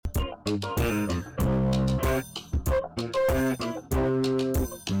Yeah.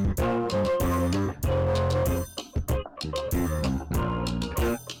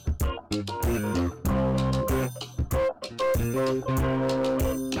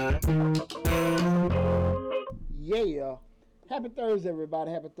 Happy Thursday,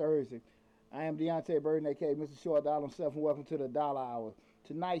 everybody. Happy Thursday. I am Deontay Burton, aka Mr. Short Dollar himself, and welcome to the Dollar Hour.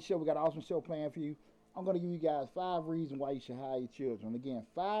 Tonight's show, we got an awesome show planned for you. I'm going to give you guys 5 reasons why you should hire your children. Again,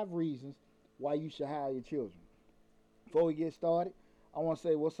 5 reasons why you should hire your children. Before we get started, I want to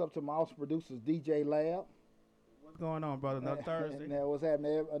say what's up to my awesome producers, DJ Lab. What's going on, brother? Another Thursday. Now, what's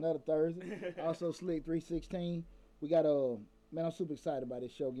happening? Another Thursday. Also, Slick 316. We got man, I'm super excited about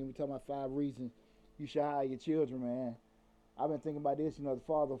this show. Again, we talking about 5 reasons you should hire your children, man. I've been thinking about this, the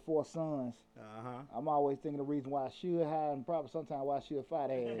father of 4 sons. Uh-huh. I'm always thinking the reason why I should hire and probably sometimes why I should fire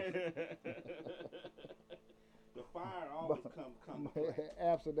their ass. The fire always come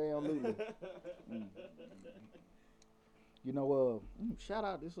absolutely. Shout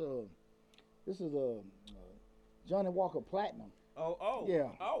out this is Johnny Walker Platinum. Oh. Yeah.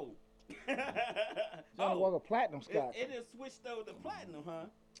 Oh. Johnny Walker Platinum Scotch. It is switched over to platinum, huh?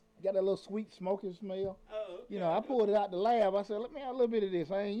 Got that little sweet smoky smell. Oh, okay. I pulled it out the lab. I said, let me have a little bit of this.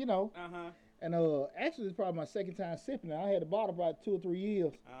 Uh-huh. And actually, it's probably my second time sipping it. I had the bottle about 2 or 3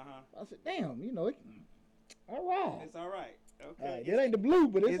 years. Uh-huh. I said, damn, all right. It's all right. Okay. All right. It ain't the blue,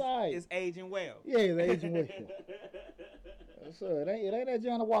 but it's all right. It's aging well. Yeah, it's aging well. So it ain't that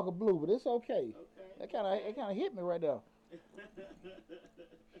Johnny Walker blue, but it's okay. It kind of hit me right there.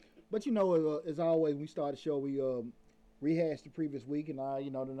 But as always, when we start the show, we rehashed the previous week, and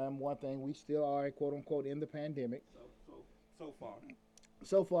the number one thing, we still are, quote unquote, in the pandemic. So far.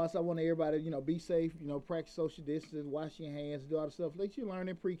 So I want everybody, be safe, practice social distance, wash your hands, do all the stuff that you learn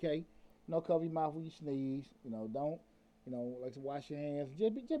in pre-K. Cover your mouth when you sneeze. Don't, like to wash your hands.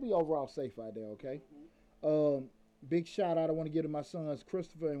 Just be overall safe out there, okay? Mm-hmm. Big shout out I want to give to my sons,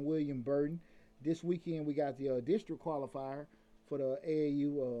 Christopher and William Burton. This weekend we got the district qualifier for the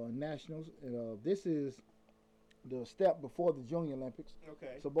AAU Nationals. And this is the step before the Junior Olympics.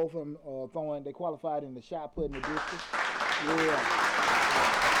 Okay. So both of them they qualified in the shot put in the district. Yeah.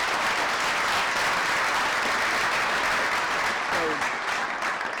 So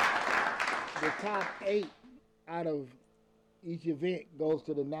the top 8 out of each event goes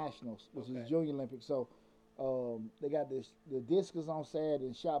to the Nationals, which is Junior Olympics. So they got the discus on Saturday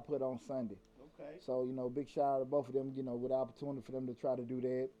and shot put on Sunday. Okay. So, big shout out to both of them, with the opportunity for them to try to do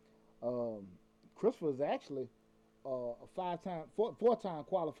that. Christopher is actually a 4-time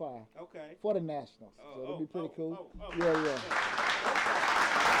qualifier for the Nationals. So it'll be pretty cool. Yeah.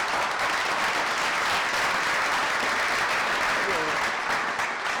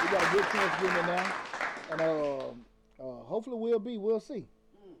 We got a good chance getting in there. And hopefully we'll see.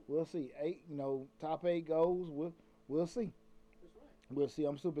 We'll see. 8, top 8 goes. We'll see. That's right. We'll see.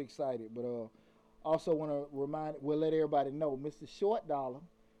 I'm super excited. But also want to we'll let everybody know, Mr. Short Dollar,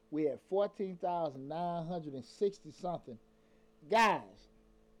 we had 14,960 something. Guys,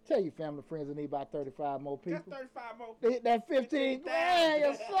 tell your family, friends, I need about 35 more people. Just 35 more. Hit that 15 grand,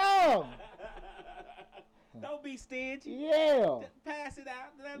 your son. Don't be stingy. Yeah. Just pass it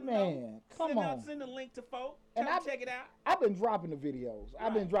out. Man, come on. Send a link to folk. Check it out. I've been dropping the videos. Right.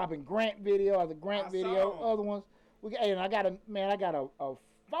 I've been dropping Grant video after Grant video, other ones. And I got a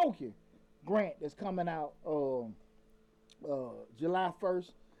funky Grant that's coming out July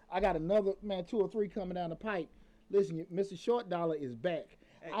 1st. I got another, 2 or 3 coming down the pipe. Listen, Mr. Short Dollar is back.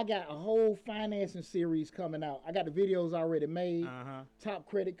 Hey. I got a whole financing series coming out. I got the videos already made. Top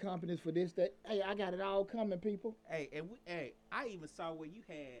credit companies for this, that. Hey, I got it all coming, people. Hey, I even saw where you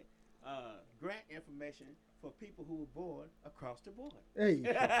had grant information for people who were born across the board. Hey.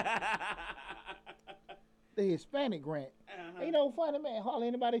 The Hispanic grant. Funny, man. Hardly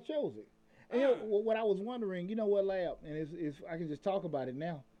anybody chose it. And what I was wondering, what, Lab, and it's I can just talk about it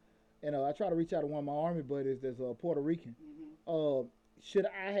now. And I try to reach out to one of my Army buddies that's Puerto Rican. Mm-hmm. Should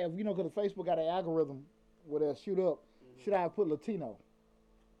I have, because Facebook got an algorithm where they'll shoot up, should I have put Latino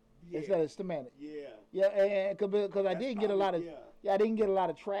instead of Hispanic? Yeah. Yeah, and because I didn't get a lot of, I didn't get a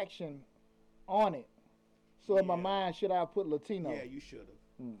lot of traction on it. So in my mind, should I have put Latino? Yeah, you should have.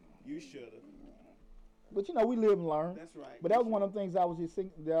 You should have. But we live and learn. That's right. But that was one of the things I was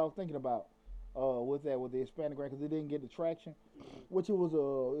thinking about. With the Hispanic grant, because it didn't get the traction, which it was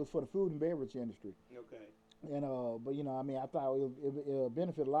for the food and beverage industry. Okay. And but I thought it'll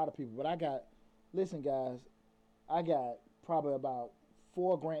benefit a lot of people. But listen, guys, I got probably about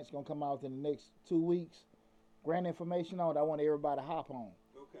 4 grants gonna come out in the next 2 weeks. Grant information on it. I want everybody to hop on.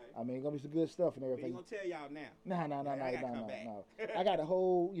 Okay. I mean, gonna be some good stuff and But you everything. gonna tell y'all now. No. I gotta come back. I got the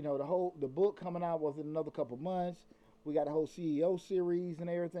the book coming out within another couple months. We got a whole CEO series and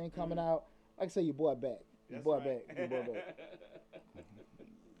everything coming out. Like I say, your boy back. Your boy back.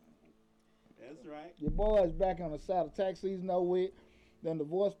 That's right. Your boy is back on the saddle. Tax season over with. Then the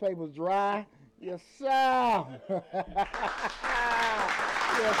divorce papers dry. Yes, sir. Yes,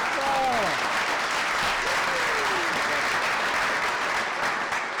 sir.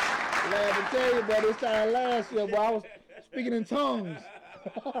 Glad to tell you, buddy, this time last year, boy, I was speaking in tongues.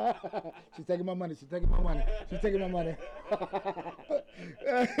 She's taking my money. She's taking my money. She's taking my money.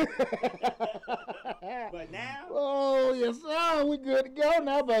 But now, oh yes, sir. We good to go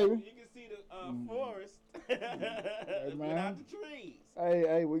now, baby. you can see the forest without the trees.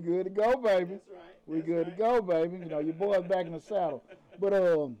 Hey, we good to go, baby. That's right. We good to go, baby. You know, your boy's back in the saddle. But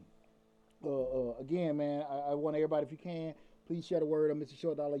again, man, I want everybody, if you can, please share the word of Mr.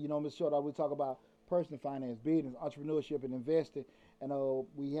 Short Dollar. You know, Mr. Short Dollar, we talk about personal finance, business, entrepreneurship, and investing. And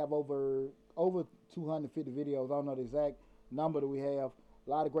we have over 250 videos. I don't know the exact number that we have. A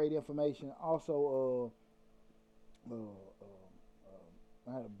lot of great information. Also, I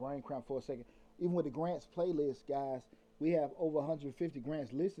had a brain cramp for a second. Even with the grants playlist, guys, we have over 150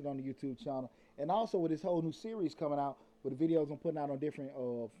 grants listed on the YouTube channel. And also with this whole new series coming out, with the videos I'm putting out on different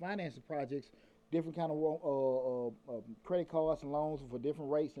financing projects, different kind of credit cards and loans for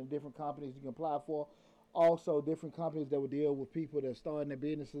different rates and different companies you can apply for. Also, different companies that will deal with people that are starting their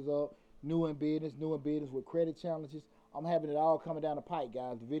businesses up, new in business with credit challenges. I'm having it all coming down the pipe,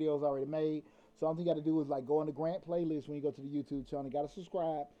 guys. The video's already made. So all you got to do is like go on the grant playlist when you go to the YouTube channel. You got to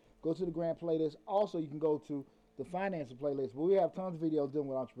subscribe. Go to the grant playlist. Also, you can go to the financing playlist. But we have tons of videos dealing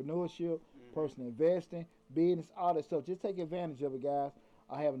with entrepreneurship, personal investing, business, all that stuff. Just take advantage of it, guys.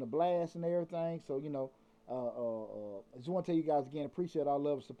 I'm having a blast and everything. So, you know, I just want to tell you guys again, appreciate all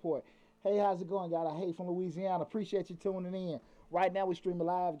love and support. Hey, how's it going, guys? Hey, from Louisiana. Appreciate you tuning in. Right now, we're streaming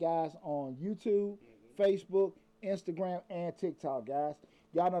live, guys, on YouTube, Facebook, Instagram, and TikTok, guys.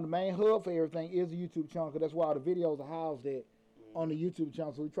 Y'all know the main hub for everything is the YouTube channel, because that's where all the videos are housed at on the YouTube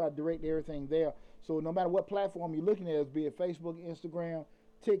channel. So we try to direct everything there. So no matter what platform you're looking at, be it Facebook, Instagram,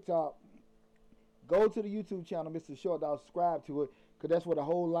 TikTok, go to the YouTube channel, Mr. Short Dog, subscribe to it, because that's where the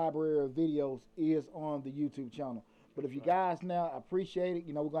whole library of videos is on the YouTube channel. But if you guys now, I appreciate it.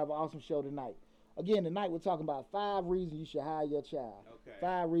 You know, we're going to have an awesome show tonight. Again, tonight we're talking about 5 reasons you should hire your child. Okay.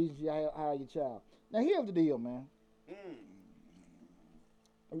 5 reasons you should hire your child. Now, here's the deal, man.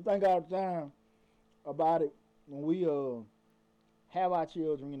 We think all the time about it when we have our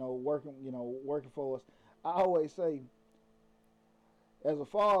children, working for us. I always say, as a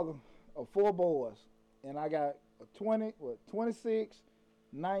father of 4 boys, and I got 26,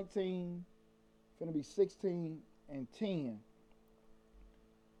 19, finna be 16, and 10.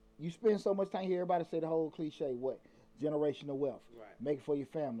 You spend so much time here, everybody say the whole cliche, what? Generational wealth. Right. Make it for your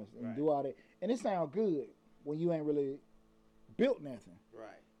families and Right. do all that. And it sounds good when you ain't really built nothing.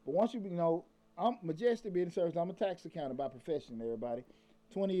 Right. But once I'm Majestic Business Services. I'm a tax accountant by profession, everybody.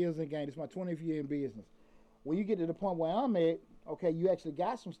 20 years in the game. It's my 20th year in business. When you get to the point where I'm at, okay, you actually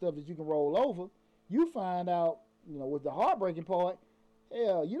got some stuff that you can roll over. You find out, with the heartbreaking part,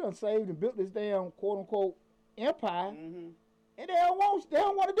 hell, you done saved and built this damn quote-unquote empire, and they don't want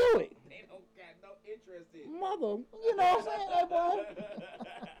to do it. They don't got no interest in it. Mother, you know what I'm saying, that boy?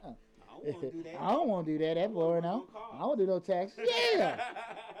 I don't want to do that. I don't want to do that. That boy, now. I don't want to do no taxes. Yeah.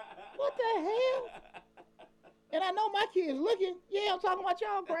 What the hell? And I know my kids looking. Yeah, I'm talking about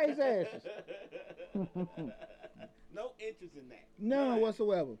y'all crazy asses. No interest in that. None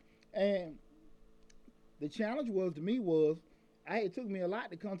whatsoever. And the challenge it took me a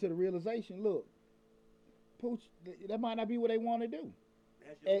lot to come to the realization, look, Pooch, that might not be what they want to do.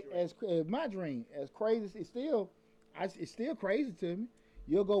 That's your As my dream, as crazy, it's still crazy to me.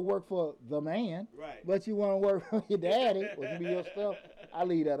 You'll go work for the man, right? But you want to work for your daddy, which will be your stuff. I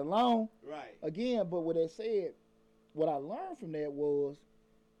leave that alone. Right. Again, but with that said, what I learned from that was,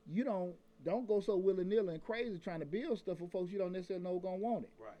 you don't go so willy-nilly and crazy trying to build stuff for folks you don't necessarily know gonna want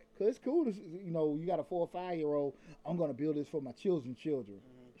it. Right. Cause it's cool to, you got a 4 or 5 year old. I'm gonna build this for my children's children.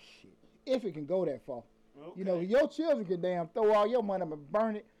 Shit, if it can go that far. Okay. Your children can damn throw all your money up and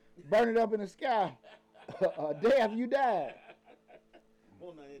burn it up in the sky a day after you die.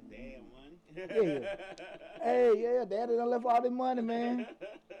 Want none of that damn money. Yeah. Hey, yeah, daddy done left all this money, man.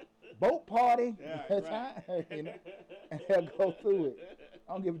 Boat party. Yeah, right. And they'll go through it.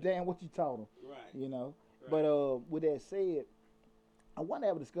 I don't give a damn what you taught them. Right. Right. But with that said, I want to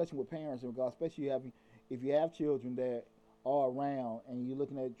have a discussion with parents in regards, especially if you have children that are around and you're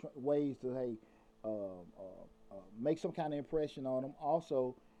looking at ways to, hey, make some kind of impression on them.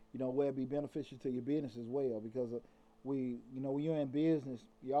 Also, where it be beneficial to your business as well, because when you're in business,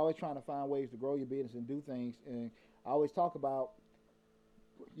 you're always trying to find ways to grow your business and do things. And I always talk about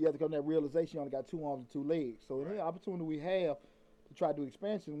you have to come to that realization you only got two arms and two legs. So the opportunity we have to try to do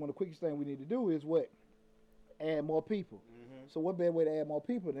expansion, one of the quickest thing we need to do is what? Add more people. Mm-hmm. So what better way to add more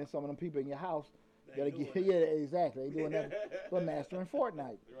people than some of them people in your house that'll get exactly. They doing that but mastering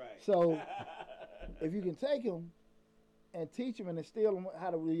Fortnite. Right. So if you can take them and teach them and instill them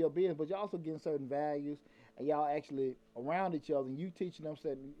how to run your business, but you're also getting certain values and y'all actually around each other and you teaching them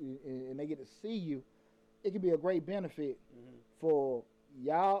certain and they get to see you, it can be a great benefit for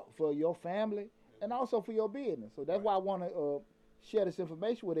y'all, for your family, and also for your business. So that's why I want to share this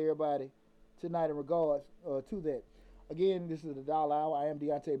information with everybody tonight in regards to that. Again, this is the Dollar Hour. I am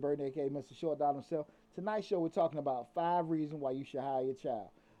Deontay Burton, aka Mr. Short Dollar himself. Tonight's show, we're talking about 5 reasons why you should hire your child.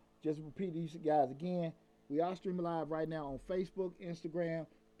 Just to repeat these guys again, we are streaming live right now on Facebook, Instagram,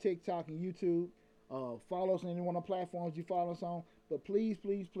 TikTok, and YouTube. Follow us on any one of the platforms you follow us on. But please,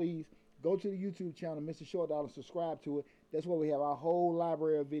 please, please, go to the YouTube channel, Mr. Short Dollar, and subscribe to it. That's where we have our whole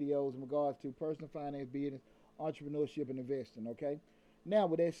library of videos in regards to personal finance, business, entrepreneurship, and investing, okay? Now,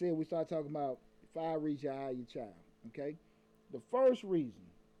 with that said, we start talking about 5 reasons you hire your child, okay? The first reason,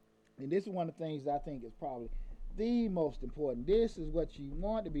 and this is one of the things that I think is probably the most important. This is what you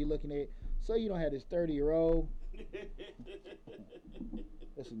want to be looking at so you don't have this 30-year-old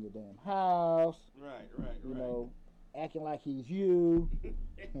that's in your damn house. Right. You know, acting like he's you.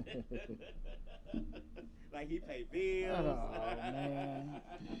 Like he pay bills. Oh, man.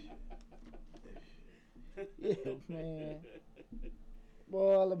 Yeah, man.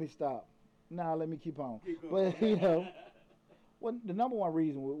 Boy, let me stop. Nah, let me keep on. But, well, the number one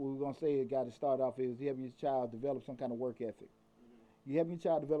reason we're going to say it got to start off is you have your child develop some kind of work ethic. You have your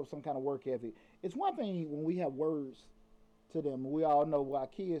child develop some kind of work ethic. It's one thing when we have words to them. We all know our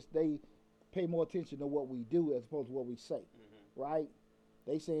kids, they pay more attention to what we do as opposed to what we say, right?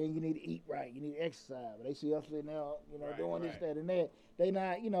 They saying you need to eat right, you need to exercise. But they see us sitting there, doing this, that, and that. They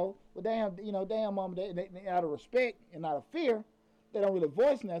not, well, damn, mom, they out of respect and out of fear, they don't really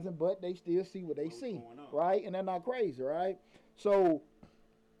voice nothing, but they still see what they see, right? And they're not crazy, right? So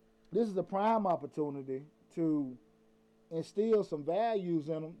this is a prime opportunity to instill some values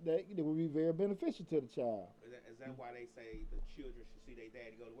in them that will be very beneficial to the child. Is that why they say the children should see their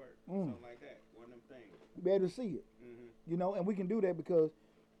daddy go to work? Something like that. One of them things. Be able to see it. And we can do that because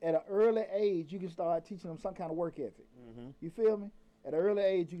at an early age, you can start teaching them some kind of work ethic. You feel me? At an early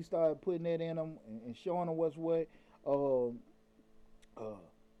age, you can start putting that in them and showing them what's what.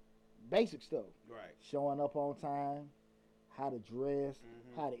 Basic stuff. Right. Showing up on time, how to dress,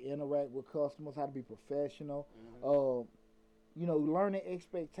 how to interact with customers, how to be professional. Learning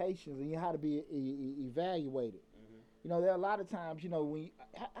expectations and how to be evaluated. There are a lot of times, when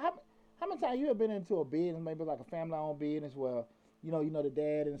how many times you have been into a business, maybe like a family-owned business where, the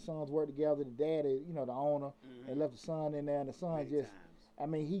dad and the sons work together. The dad is, the owner, and left the son in there, and the son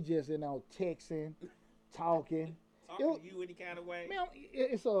he just texting, talking. Talking to you any kind of way? Man,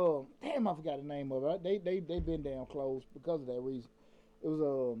 it's damn, I forgot the name of it. They've been damn close because of that reason. It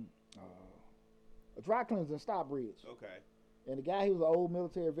was a dry cleaners in Stockbridge. Okay. And the guy, he was an old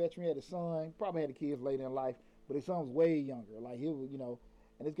military veteran. He had a son, probably had the kids later in life, but his son was way younger. Like he was,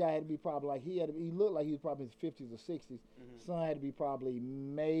 and this guy had to be probably like he looked like he was probably in his 50s or 60s. Son had to be probably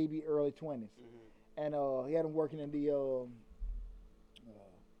maybe early 20s, and he had him working in the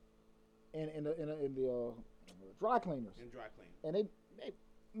dry cleaners. In dry cleaners. And they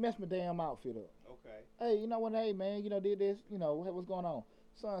messed my damn outfit up. Okay. Hey, hey man, did this, what's going on?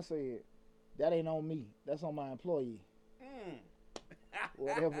 Son said, that ain't on me. That's on my employee.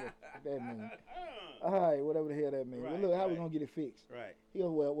 Whatever that means. All right, whatever the hell that means. Well, look, how we gonna get it fixed? Right. He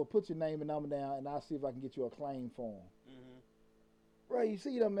goes, well, put your name and number down, and I'll see if I can get you a claim form. Right, you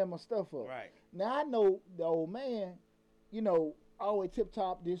see, you done messed my stuff up. Right. Now I know the old man, always tip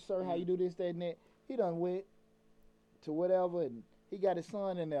top. This, sir, how you do this, that, and that. He done went to whatever, and he got his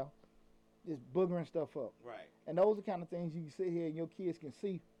son in there, just boogering stuff up. Right. And those are the kind of things you can sit here and your kids can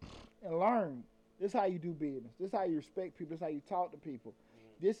see and learn. This is how you do business. This is how you respect people. This is how you talk to people.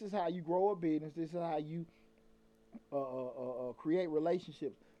 This is how you grow a business. This is how you create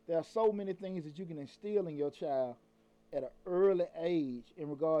relationships. There are so many things that you can instill in your child at an early age in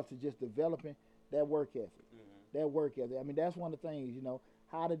regards to just developing that work ethic. That work ethic. I mean, that's one of the things,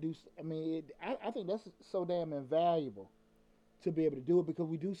 how to do. I mean, I think that's so damn invaluable to be able to do it because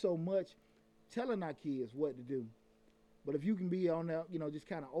we do so much telling our kids what to do. But if you can be on there, just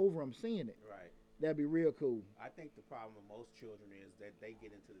kind of over them seeing it. Right. That'd be real cool. I think the problem with most children is that they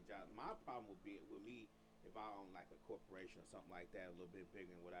get into the job. My problem with me if I own like a corporation or something like that, a little bit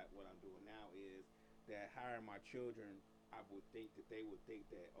bigger than what I'm doing now, is that hiring my children, I would think that they would think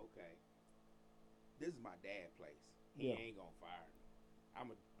that, okay, this is my dad's place. He Yeah. ain't gonna fire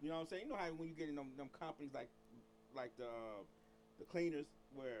me. You know what I'm saying? You know how when you get in them companies like the cleaners,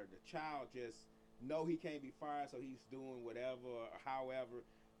 where the child just know he can't be fired, so he's doing whatever or however.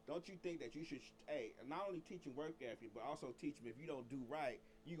 Don't you think that you should, hey, not only teach him work ethic, but also teach him if you don't do right,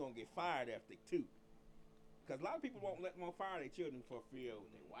 you're gonna get fired ethic too. Because a lot of people won't fire their children for fear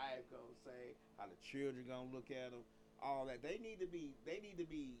what their wife gonna say, how the children gonna look at them, all that. They need to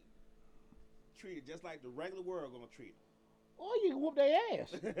be treated just like the regular world gonna treat them. Or you can whoop their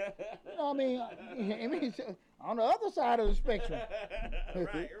ass. You know what I mean? I mean, on the other side of the spectrum,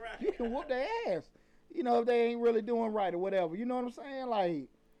 right. you can whoop their ass. You know, if they ain't really doing right or whatever. You know what I'm saying? Like,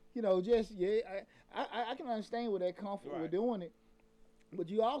 you know, just I can understand where they come from with doing it, but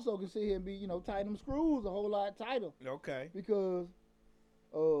you also can sit here and be, you know, tighten them screws a whole lot tighter. Okay. Because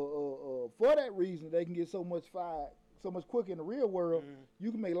for that reason, they can get so much fired so much quicker in the real world.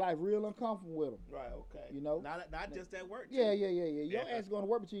 You can make life real uncomfortable with them. Right. Okay. You know, not just that work. Yeah. Your ass is going to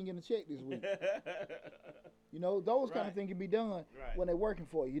work, but you ain't getting a check this week. You know, those kind of things can be done when they're working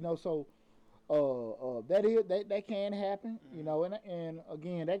for you. You know, so that can happen. You know, and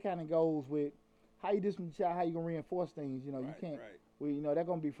again, that kind of goes with how you discipline the child, how you gonna reinforce things. You know, you can't. Well, you know, they're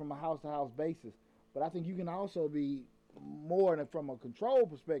gonna be from a house to house basis. But I think you can also be more from a control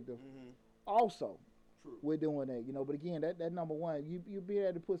perspective. Also. True. We're doing that, you know. But again, that number one, you be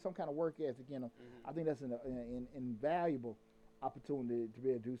able to put some kind of work ethic in them. I think that's an invaluable opportunity to be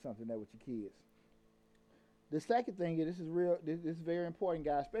able to do something there with your kids. The second thing is, this is very important,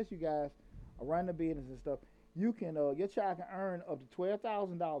 guys, especially you guys around the business and stuff. You can your child can earn up to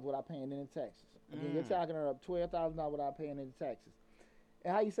 $12,000 without paying any taxes. Again, your child can earn up to $12,000 without paying any taxes.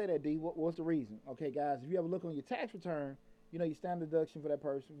 And how you say that, D? What's the reason? Okay, guys, if you ever look on your tax return, you know your standard deduction for that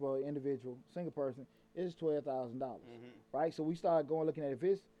person, for an individual, single person, is $12,000, right? So we start looking at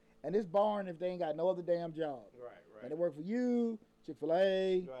this barn if they ain't got no other damn job. Right. And they work for you,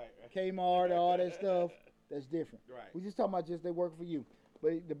 Chick-fil-A, Kmart, all that stuff. That's different. Right. We just talking about they work for you.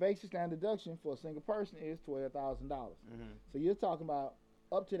 But the basic standard deduction for a single person is $12,000. So you're talking about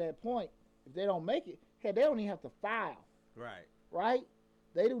up to that point, if they don't make it, hey, they don't even have to file. Right?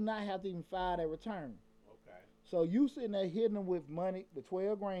 They do not have to even file their return. Okay. So you sitting there hitting them with money, the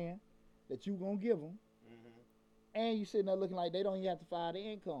 $12,000 that you gonna give them, and you sitting there looking like they don't even have to file the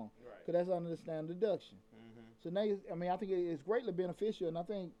income, because that's under the standard deduction. So now, I think it's greatly beneficial, and I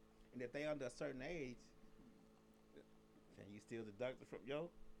think. And if they under a certain age, can you still deduct it from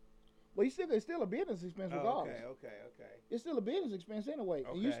Well, it's still a business expense regardless. Okay. It's still a business expense anyway,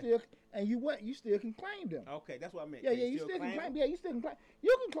 Okay. and you still can claim them. Okay, that's what I meant. Yeah, you still can claim. Yeah, you still can claim.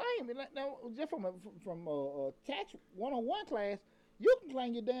 You can claim it. Now, just from a tax 101 class, you can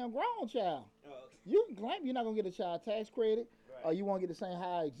claim your damn grown child. Okay. You can claim you're not gonna get a child tax credit, or you won't get the same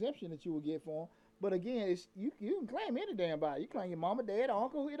high exemption that you would get for them. But again, you can claim any damn body. You claim your mama, dad,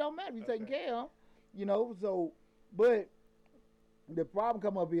 uncle. It don't matter. You're taking care of. You know. So, but the problem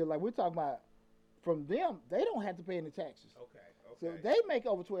come up here, like we're talking about, from them, they don't have to pay any taxes. Okay. So if they make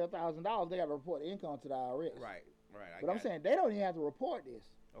over $12,000, they got to report the income to the IRS. Right. But I'm saying they don't even have to report this.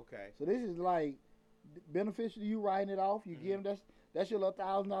 Okay. So this is like beneficial to you writing it off. You give them that's your little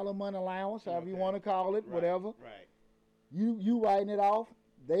 $1,000 money allowance, however you want to call it, whatever. Right. You writing it off.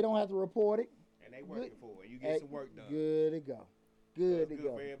 They don't have to report it. And they working for it. You get some work done. Good to go. Good to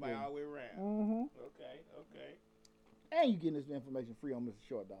go. For everybody all the way around. Okay. And you getting this information free on Mr.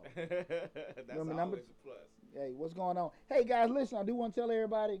 Short Dog. That's always a plus. Hey, what's going on? Hey, guys, listen, I do want to tell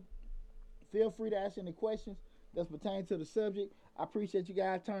everybody, feel free to ask any questions that's pertaining to the subject. I appreciate you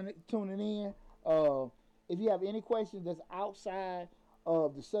guys tuning in. If you have any questions that's outside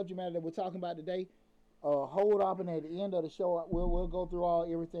of the subject matter that we're talking about today, hold up, and at the end of the show, we'll go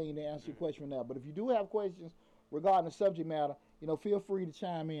through everything and then answer your question from there. But if you do have questions regarding the subject matter, feel free to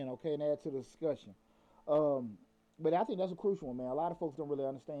chime in, okay, and add to the discussion. But I think that's a crucial one, man. A lot of folks don't really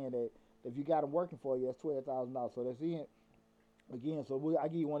understand that if you got them working for you, that's $12,000. So that's it. Again, so I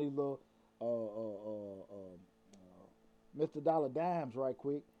give you one of these little Mr. Dollar Dimes right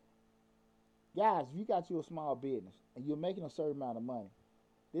quick. Guys, if you got you a small business and you're making a certain amount of money,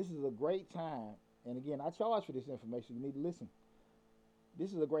 this is a great time. And again, I charge for this information. You need to listen.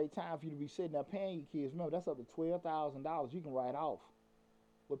 This is a great time for you to be sitting there paying your kids. Remember, that's up to $12,000 you can write off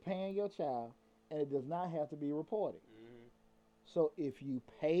with paying your child, and it does not have to be reported. So if you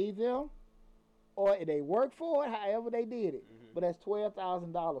pay them or they work for it, however they did it, but that's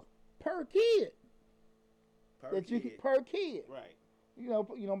 $12,000 per kid. Per kid. Right.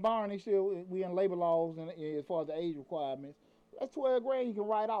 Barring they still we in labor laws and as far as the age requirements. That's 12 grand you can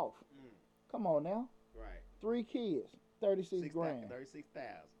write off. Mm. Come on now. Right. 3 kids, 36 grand. 36,000.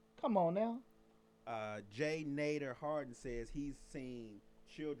 Come on now. Jay Nader Harden says he's seen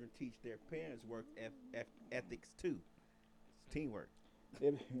children teach their parents work ethics too. It's teamwork.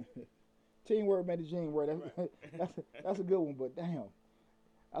 Teamwork made the gene work. That's a good one, but damn.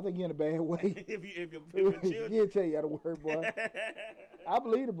 I think you're in a bad way. if your children. He'll tell you how to work, boy. I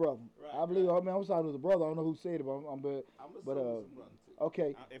believe the brother. Right, I believe. I mean, I'm sorry to the brother. I don't know who said it, but I'm assuming it's a brother too.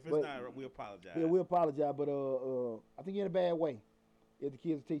 Okay. If it's not, we apologize. Yeah, we apologize, but I think you're in a bad way if the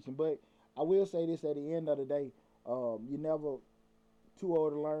kids are teaching. But I will say this: at the end of the day, you're never too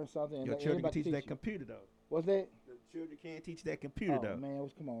old to learn something. Your children can teach that computer though. What's that? The children can't teach that computer though. Man,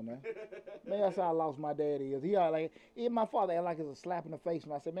 come on now. Man, that's how I lost my daddy. Even my father act like it's a slap in the face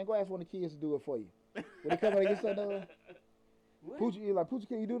when I said, man, go ask one of the kids to do it for you. When they come and get something done. Poochie,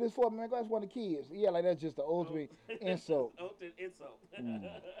 can you do this for me? Man, go ask one of the kids. Yeah, like that's just the ultimate insult. Ultimate insult.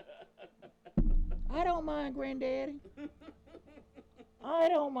 I don't mind, granddaddy. I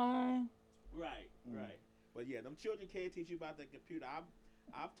don't mind. Right. But yeah, them children can't teach you about the computer.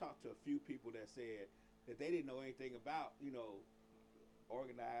 I've talked to a few people that said that they didn't know anything about,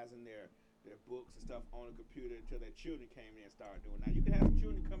 organizing their books and stuff on the computer until their children came in and started doing. Now you can have some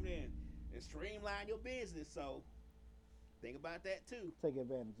children come in and streamline your business, so think about that too. Take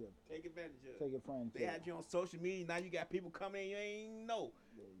advantage of it. Take advantage of it. Take advantage. They had you on social media. Now you got people coming in you ain't know,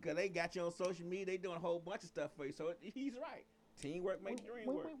 cause they got you on social media. They doing a whole bunch of stuff for you. So he's right. Teamwork makes the dream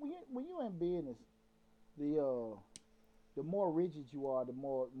work. When you're in business, the more rigid you are, the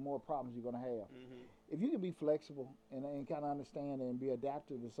more problems you're gonna have. Mm-hmm. If you can be flexible and kind of understand and be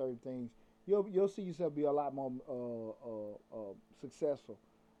adaptive to certain things, you'll see yourself be a lot more successful.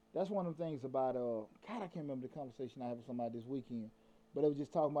 That's one of the things about God. I can't remember the conversation I had with somebody this weekend, but it was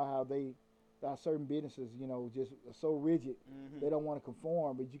just talking about how there are certain businesses, just so rigid, they don't want to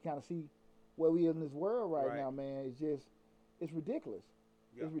conform. But you kind of see where we are in this world right now, man. It's ridiculous.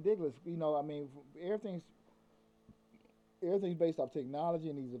 Yeah. It's ridiculous. I mean, everything's based off technology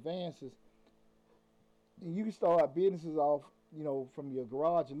and these advances. And you can start businesses off, from your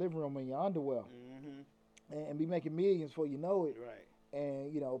garage, your living room, and your underwear, and be making millions before you know it. Right.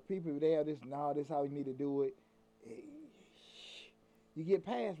 And people they have this. No, this is how we need to do it. You get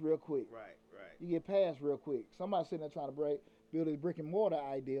past real quick. Right. You get past real quick. Somebody sitting there trying to build a brick and mortar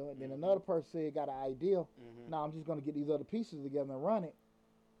idea, and then another person said got an idea. Now I'm just going to get these other pieces together and run it,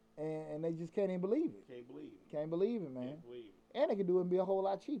 and they just can't even believe it. Can't believe it, man. Can't believe it. And they can do it and be a whole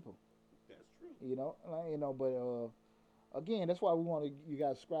lot cheaper. That's true. But again, that's why we want you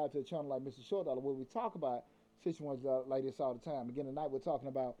guys subscribe to the channel like Mr. Short Dollar, where we talk about situations like this all the time. Again, tonight we're talking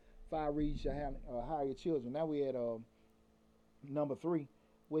about 5 reasons you hire your children. Now we at number 3,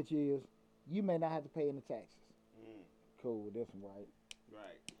 which is you may not have to pay any taxes. Cool, this one, right?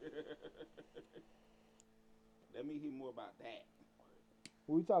 Right. Let me hear more about that.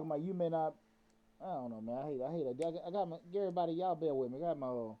 We talking about you may not. I don't know, man. I hate that. I got my everybody. Y'all bear with me. I got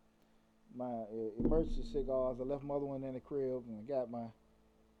my emergency cigars. I left my other one in the crib, and I got my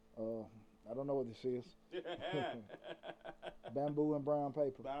I don't know what this is. Bamboo and brown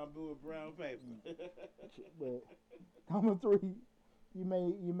paper. But number 3, you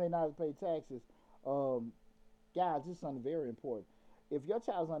may not have to pay taxes. Guys, this is something very important. If your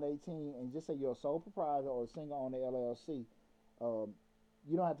child's under 18 and just say you're a sole proprietor or a single owner LLC,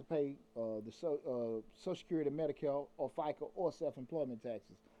 you don't have to pay the Social Security, Medicare, or FICA, or self-employment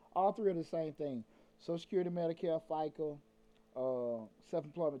taxes. All 3 are the same thing. Social Security, Medicare, FICA,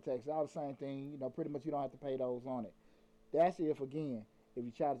 self-employment taxes, all the same thing. Pretty much you don't have to pay those on it. That's if your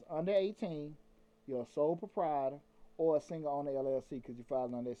child is under 18, you're a sole proprietor or a single owner LLC because you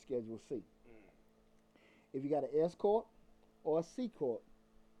filed on that Schedule C. If you got an S corp or a C corp,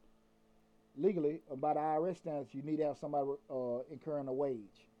 legally, by the IRS standards, you need to have somebody incurring a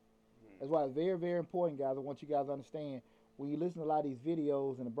wage. That's why it's very, very important, guys. I want you guys to understand, when you listen to a lot of these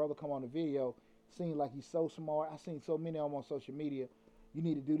videos and the brother come on the video, seems like he's so smart. I've seen so many of them on social media. You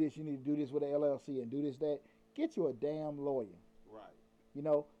need to do this. You need to do this with an LLC and do this, that. Get you a damn lawyer. Right.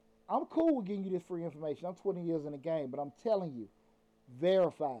 I'm cool with giving you this free information. I'm 20 years in the game, but I'm telling you,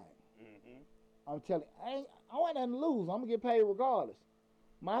 verified. I'm telling you, I want nothing to lose. I'm going to get paid regardless.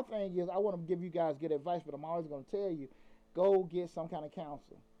 My thing is, I want to give you guys good advice, but I'm always going to tell you, go get some kind of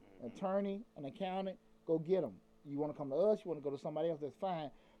counsel. An attorney, an accountant, go get them. You want to come to us, you want to go to somebody else, that's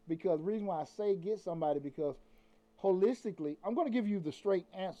fine. Because the reason why I say get somebody, because holistically, I'm going to give you the straight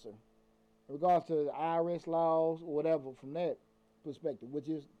answer in regards to the IRS laws or whatever from that perspective, which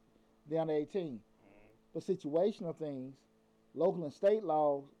is the under 18. But situational things, local and state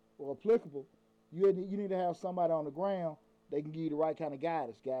laws are applicable, you need to have somebody on the ground that can give you the right kind of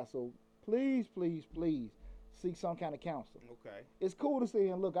guidance, guys. So please, please, please seek some kind of counsel. Okay. It's cool to see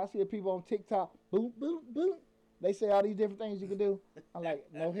and look. I see people on TikTok, boom, boom, boom. They say all these different things you can do. I'm like,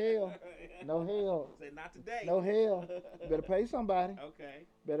 no hell, no hell. Say not today. No hell. You better pay somebody. Okay.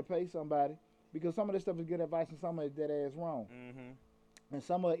 Better pay somebody because some of this stuff is good advice and some of it dead ass wrong. Mm-hmm. And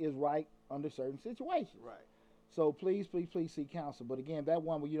some of it is right under certain situations. Right. So please, please, please seek counsel. But again, that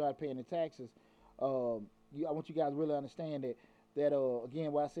one where you're not paying the taxes, I want you guys to really understand that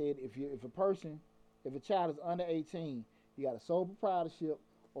again, what I said, if a child is under 18, you got a sole proprietorship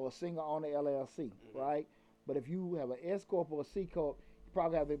or a single owner LLC, Mm-hmm. right? But if you have an S corp or a C corp, you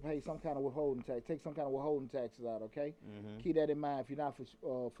probably have to pay some kind of withholding tax. Take some kind of withholding taxes out, okay? Mm-hmm. Keep that in mind. If you're not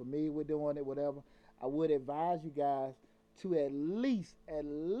familiar with doing it, whatever, I would advise you guys to at least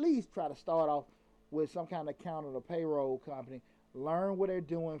try to start off with some kind of accountant or payroll company. Learn what they're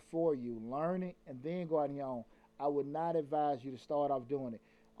doing for you. Learn it and then go out on your own. I would not advise you to start off doing it.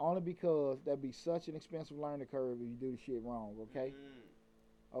 Only because that'd be such an expensive learning curve if you do the shit wrong, okay?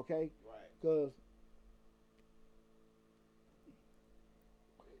 Mm-hmm. Okay? Right. Because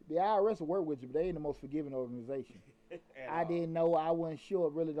the IRS will work with you, but they ain't the most forgiving organization. I didn't know. I wasn't sure.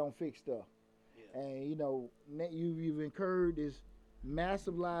 It really don't fix stuff. Yeah. And, you know, you've incurred this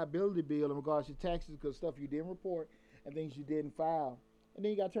massive liability bill in regards to taxes because stuff you didn't report and things you didn't file. And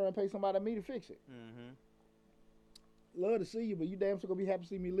then you got to turn and pay somebody like me to fix it. Mm-hmm. Love to see you, but you damn sure going to be happy to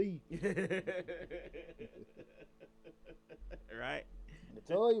see me leave. Right. I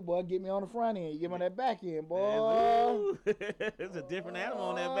told you, boy, get me on the front end. You get me on that back end, boy. It's a different animal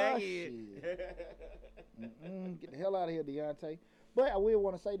on that back end. Get the hell out of here, Deontay. But I will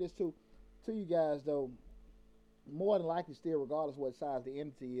want to say this to you guys, though. More than likely, still, regardless of what size the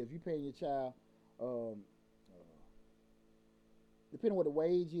entity is, if you're paying your child, depending on what the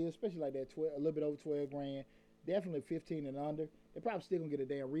wage is, especially like that, a little bit over 12 grand, definitely 15 and under, they're probably still going to get a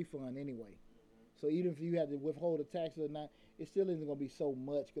damn refund anyway. So even if you have to withhold the taxes or not, it still isn't going to be so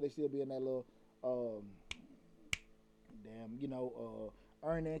much because they still be in that little,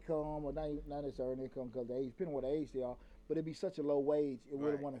 earned income, or not necessarily earned income because the age, depending on what age they are, but it'd be such a low wage, it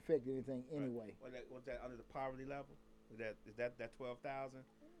wouldn't want to affect anything anyway. Right. What's that under the poverty level? Is that 12,000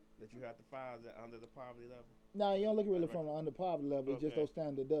 that you have to file? Is that under the poverty level? No, you don't look really from the under poverty level. It's just those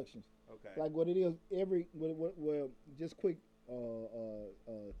standard deductions. Okay. Like what it is, just quick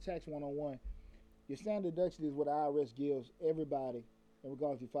tax 101. Your standard deduction is what the IRS gives everybody in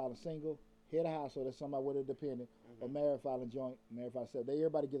regards to filing single, head of household, that's somebody with a dependent, or married filing joint, married filing separate.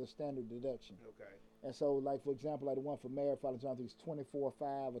 Everybody gets a standard deduction. Okay. And so, like for example, like the one for married filing joint, I think it's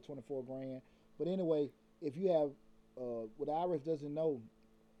 24.5 or 24 grand. But anyway, if you have, what the IRS doesn't know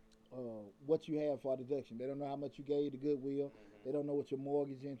what you have for a deduction. They don't know how much you gave to Goodwill. They don't know what your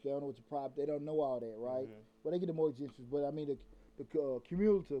mortgage interest. They don't know what your property. They don't know all that, right? Well, they get the mortgage interest, but I mean the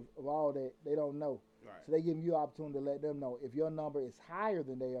cumulative of all that, they don't know. Right. So they give you opportunity to let them know. If your number is higher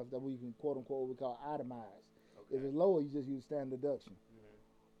than theirs, that we can quote unquote what we call itemized. Okay. If it's lower, you just use standard deduction.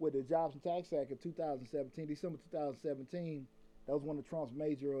 With the Jobs and Tax Act of 2017, December 2017, that was one of Trump's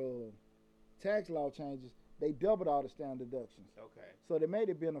major tax law changes. They doubled all the standard deductions. Okay. So they made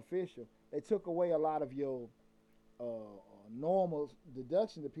it beneficial. They took away a lot of your normal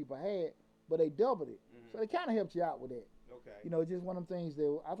deductions that people had, but they doubled it. So they kind of helped you out with that. Okay. You know, just one of them things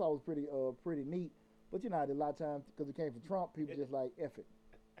that I thought was pretty neat. But you know, a lot of times, because it came from Trump, people just like, F it.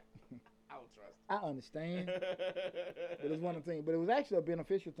 I don't trust I understand. But it's one of the things. But it was actually a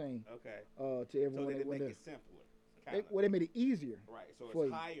beneficial thing. Okay. To everyone. So they that went make there. it simpler. They made it easier. Right. So for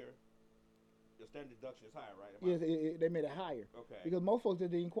it's you. higher. The standard deduction is higher, right? Yes, they made it higher. Okay. Because most folks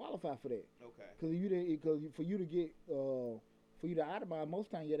didn't qualify for that. Okay. Because for you to get for you to itemize,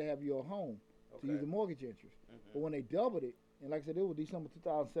 most times you had to have your home to use the mortgage interest. But when they doubled it, and like I said, it was December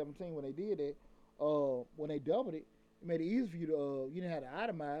 2017 when they did that. When they doubled it, it made it easier for you to you didn't have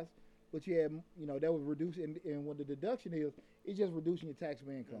to itemize, but you had that was reduced. And what the deduction is, it's just reducing your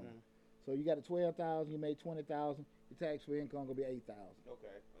taxable income. So you got a 12,000, you made 20,000. Your taxable income gonna be 8,000.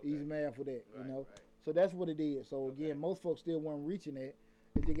 Okay. Easy math for that, Right, Right. Right. So that's what it is. So again, most folks still weren't reaching that.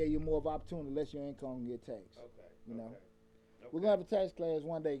 If they gave you more of opportunity, less your income get taxed. Okay. You know. Okay. We're gonna have a tax class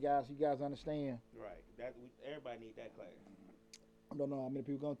one day, guys. So you guys understand. Right. Everybody need that class. I don't know how many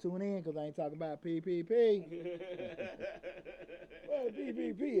people gonna tune in because I ain't talking about PPP. Where the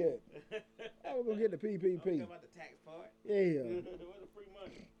PPP at? How we gonna get the PPP? I'm talking about the tax part. Yeah. Where's the free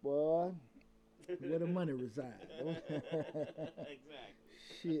money? Boy, where the money reside. Exactly.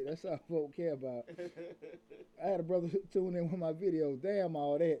 Shit, that's all folk care about. I had a brother tune in with my videos. Damn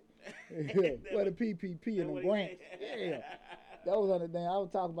all that. Where the PPP and the grants. Yeah. That was on the damn. I was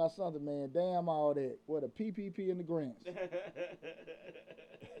talking about something, man. Damn all that. What a PPP and the grants.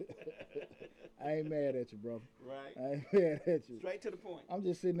 I ain't mad at you, bro. Right. I ain't mad at you. Straight to the point. I'm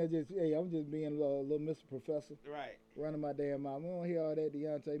just sitting there, I'm just being a little Mr. Professor. Right. Running my damn mouth. We don't hear all that,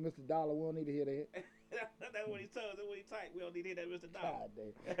 Deontay. Mr. Dollar, we don't need to hear that. That's what he told us. That's what he typed. We don't need to hear that, Mr. Dollar.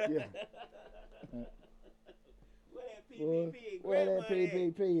 God damn. Yeah. Where that PPP? Where that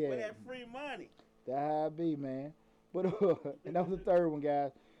PPP at? Where that free money? That's how it be, man. But and that was the third one,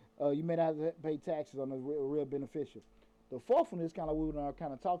 guys. You may not have to pay taxes on the real beneficial. The fourth one is kind of what we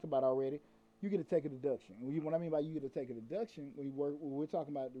kind of talked about already. You get to take a deduction. What I mean by you get to take a deduction when we're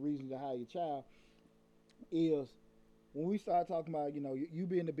talking about the reason to hire your child is when we start talking about you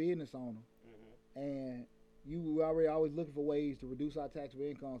being the business owner and you already always looking for ways to reduce our taxable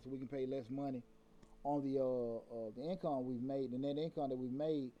income so we can pay less money on the income we've made, the net income that we've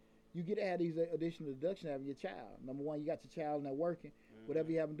made. You get to have these additional deductions having your child. Number one, you got your child and they're working.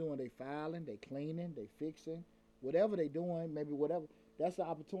 Whatever you have them doing, they filing, they cleaning, they fixing, whatever they doing, maybe whatever. That's the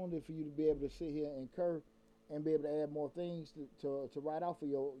opportunity for you to be able to sit here and incur and be able to add more things to write off for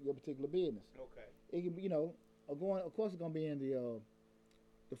your particular business. Okay. It can be, of course, it's gonna be in the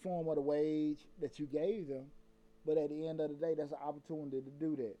form of the wage that you gave them, but at the end of the day, that's an opportunity to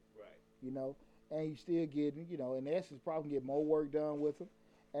do that. Right. And you still getting, in essence, probably get more work done with them.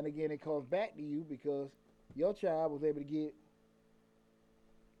 And again, it comes back to you because your child was able to get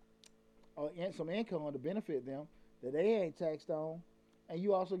some income to benefit them that they ain't taxed on, and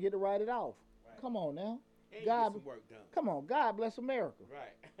you also get to write it off. Right. Come on now. And God, get some work done. Come on, God bless America.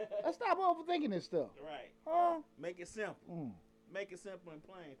 Right. Let's stop overthinking this stuff. Right. Huh? Make it simple. Make it simple and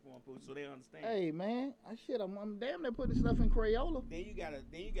plain for them, so they understand. Hey man, I'm damn near putting stuff in Crayola. Then you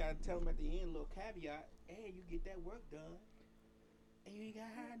gotta tell them at the end, a little caveat, and you get that work done, and you ain't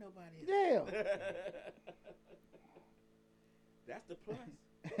gotta hire nobody else. Yeah. That's the plus.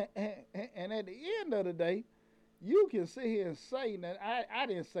 And at the end of the day, you can sit here and say that I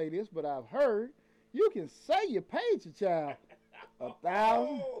didn't say this, but I've heard. You can say you paid your child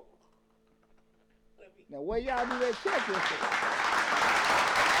 $1,000. Now where y'all do that check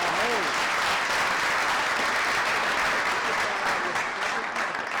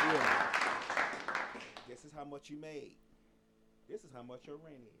This is how much you made. This is how much your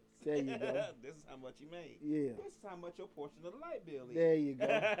rent is. There you go. This is how much you made. Yeah. This is how much your portion of the light bill is. There you go.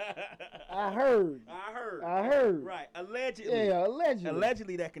 I heard. Right. Allegedly. Yeah, allegedly.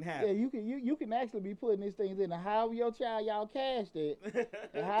 Allegedly that can happen. Yeah, you can actually be putting these things in. How your child y'all cashed it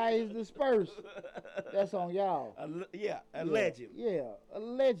and how it's dispersed. That's on y'all. Allegedly. Yeah,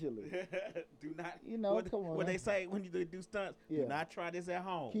 allegedly. Do not. Come on. What they say when you do stunts, do not try this at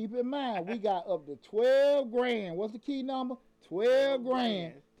home. Keep in mind, we got up to 12 grand. What's the key number? 12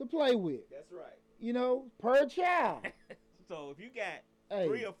 grand to play with. That's right. Per child. So if you got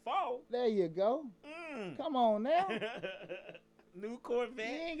 3 or 4. There you go. Come on now. New Corvette. You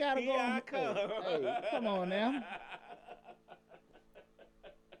ain't got to go on. Hey, come on now.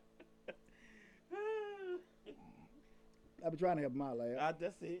 I've been trying to help my lad.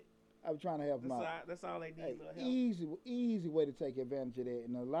 That's it. I've been trying to help my. That's all they need. Help. Easy way to take advantage of that.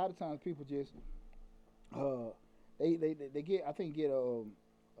 And a lot of times people just they get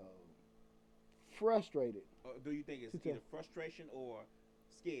frustrated. Do you think it's either frustration or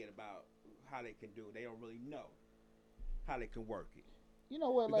scared about how they can do it? They don't really know how they can work it. You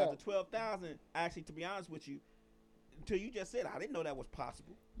know what? Because the 12,000, actually, to be honest with you, until you just said, I didn't know that was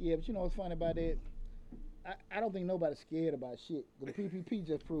possible. Yeah, but you know what's funny about that? I don't think nobody's scared about shit. The PPP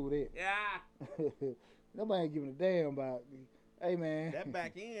just proved it. Yeah. Nobody ain't giving a damn about me. Hey, man. That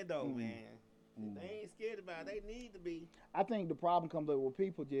back end, though, man. They ain't scared about it. They need to be. I think the problem comes up with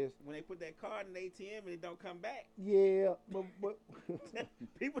people just when they put that card in the ATM and it don't come back. Yeah, but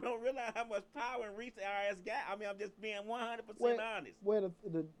people don't realize how much power and reach the IRS got. I mean, I'm just being 100% honest. Well,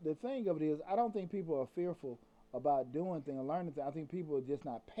 the thing of it is, I don't think people are fearful about doing things and learning things. I think people are just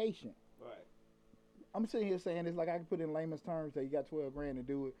not patient. Right. I'm sitting here saying it's like I can put in layman's terms that you got 12 grand to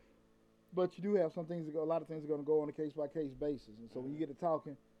do it, but you do have some things. A lot of things are going to go on a case by case basis, and so when you get to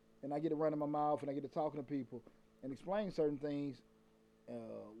talking. And I get to run in my mouth, and I get to talking to people and explain certain things.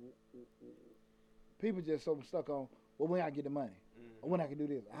 People just so stuck on, well, when I get the money, or when I can do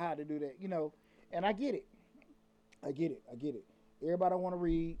this, how to do that, And I get it. Everybody don't want to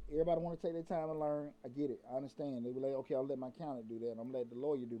read. Everybody want to take their time and learn. I get it. I understand. They be like, okay, I'll let my accountant do that. And I'm let the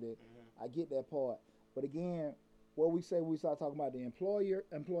lawyer do that. I get that part. But again, what we say, we start talking about the employee,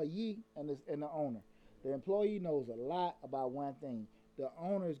 and the owner. The employee knows a lot about one thing. The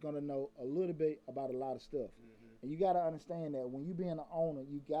owner is going to know a little bit about a lot of stuff. And you got to understand that when you being an owner,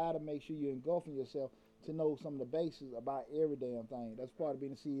 you got to make sure you're engulfing yourself to know some of the basics about every damn thing. That's part of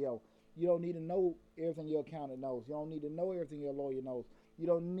being a CEO. You don't need to know everything your accountant knows. You don't need to know everything your lawyer knows. You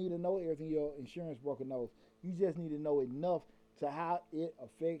don't need to know everything your insurance broker knows. You just need to know enough to how it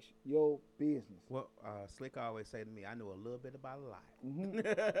affects your business. Well, Slick always say to me, I know a little bit about a lot. Mm-hmm.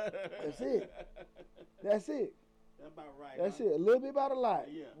 That's it. That's it. That's about right. That's it. A little bit about a lot.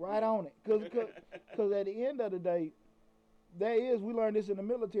 Yeah. Right on it. Because at the end of the day, we learned this in the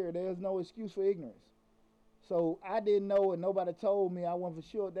military, there's no excuse for ignorance. So I didn't know and nobody told me, I wasn't for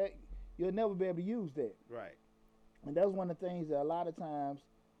sure that you'll never be able to use that. Right. And that's one of the things that a lot of times,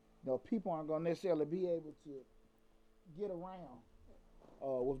 people aren't going to necessarily be able to get around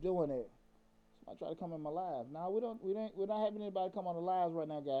with doing that. Somebody try to come in my live. No, we're not having anybody come on the lives right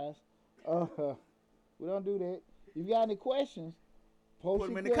now, guys. We don't do that. If you got any questions, post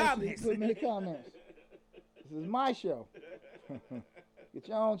them in the comments. Put them in the comments. This is my show. Get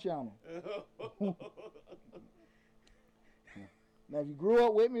your own channel. Now, if you grew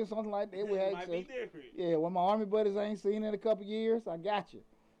up with me or something like that, we had might be different. Yeah, when my Army buddies I ain't seen in a couple years, I got you.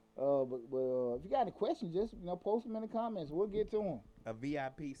 But if you got any questions, just post them in the comments. We'll get to them. A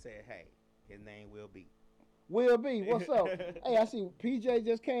VIP said, "Hey, his name will be." Will B, what's up? Hey, I see PJ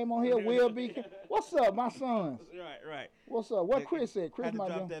just came on here. Will B, what's up, my sons? Right. What's up? What Chris said? Chris had to might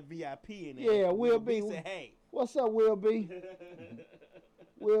drop be. that VIP in there. Yeah, Will B said, "Hey." What's up, Will B?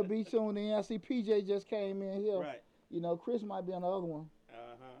 Will B tuned in. I see PJ just came in here. Right. Chris might be on the other one.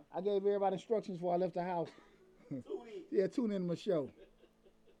 Uh-huh. I gave everybody instructions before I left the house. Tune in. Yeah, tune in to my show.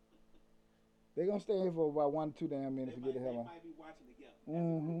 They're going to stay here for about 1 or 2 damn minutes to get the hell on. They might be watching together.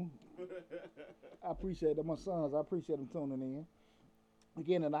 Mm-hmm. I appreciate them. My sons, I appreciate them tuning in.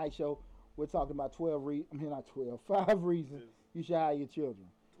 Again, tonight show, we're talking about 5 reasons you should hire your children.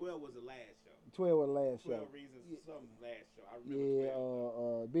 12 was the last show. 12 was the last 12 show. reasons something last show. I remember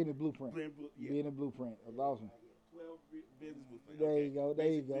 12. Business Blueprint. Yeah. Business Blueprint. That's awesome. 12 business blueprint. There Okay. you go.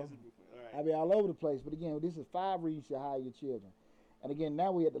 There you go. Business blueprint. All right. I be all over the place. But again, this is 5 reasons you should hire your children. And again,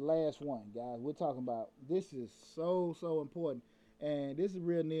 now we're at the last one, guys. We're talking about, this is so, so important. And this is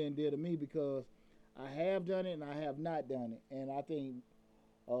real near and dear to me because I have done it and I have not done it. And I think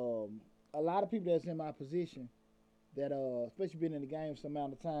a lot of people that's in my position that, especially been in the game some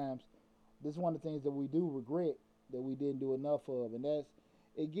amount of times, this is one of the things that we do regret that we didn't do enough of. And that's,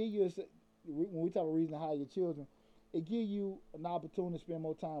 it gives you, when we talk about reason to hire your children, it gives you an opportunity to spend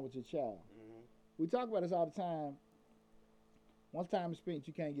more time with your child. Mm-hmm. We talk about this all the time. Once time is spent,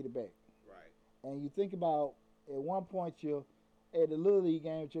 you can't get it back. Right. And you think about, at one point, you're at the Little League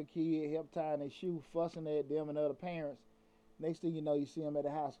game with your kid, help tying their shoe, fussing at them and other parents. Next thing you know, you see them at a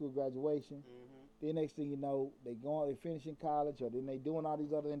high school graduation. Mm-hmm. Then next thing you know, they finishing college, or then they doing all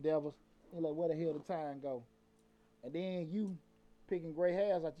these other endeavors. You're like, where the hell did time go? And then you picking gray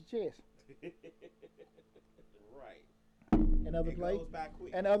hairs out your chest. Right. And other places. Goes by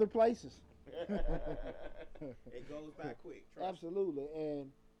quick. And other places. It goes by quick. Absolutely.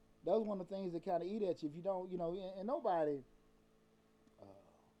 And that's one of the things that kind of eat at you if you don't, and nobody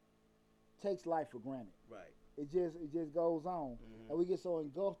takes life for granted. Right. It just goes on. Mm-hmm. And we get so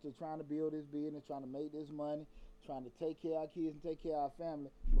engulfed to trying to build this business, trying to make this money, trying to take care of our kids and take care of our family.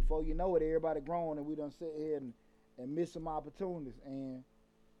 Before you know it, everybody grown and we done sit here and miss some opportunities. And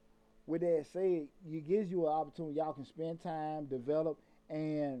with that said, it gives you an opportunity. Y'all can spend time, develop,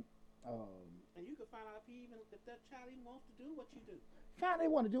 and you can find out if that child even wants to do what you do. Find they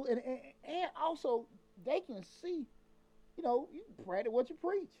want to do, and also they can see, you practice what you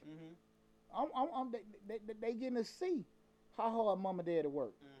preach. Mm-hmm. They getting to see how hard mom and daddy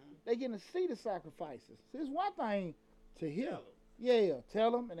work. Mm-hmm. They getting to see the sacrifices. See, it's one thing to hear, Tell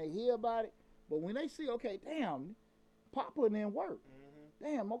tell them, and they hear about it. But when they see, okay, damn, Pop putting in work.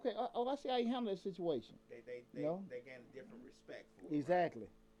 Mm-hmm. Damn, okay, I see how you handle that situation. They gain a different respect for it. Exactly. Right?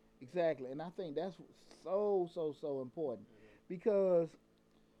 Exactly, and I think that's so important because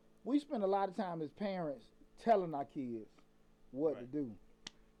we spend a lot of time as parents telling our kids what to do,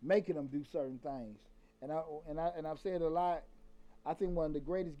 making them do certain things. And I've said a lot. I think one of the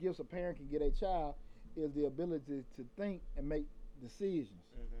greatest gifts a parent can get a child is the ability to think and make decisions.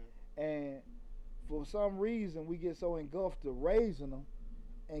 Mm-hmm. And for some reason, we get so engulfed to raising them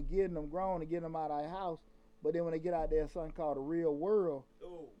and getting them grown and getting them out of our house. But then when they get out there, something called the real world,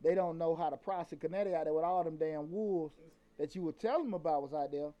 they don't know how to process. Because now they out there with all them damn wolves that you would tell them about was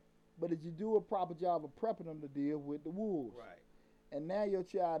out there. But did you do a proper job of prepping them to deal with the wolves? Right. And now your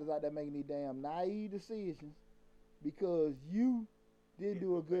child is out there making these damn naive decisions because you didn't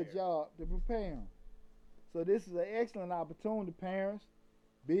do a good job to prepare them. So this is an excellent opportunity, parents,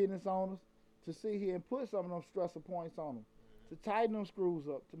 business owners, to sit here and put some of them stressor points on them, to tighten them screws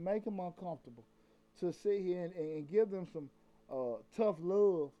up, to make them uncomfortable, to sit here and give them some tough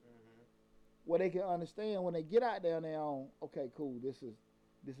love where they can understand when they get out there on their own, okay, cool, this is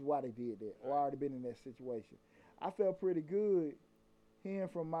why they did that, or I already been in that situation. I felt pretty good hearing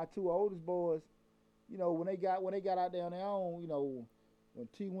from my two oldest boys, you know, when they got out there on their own, you know, when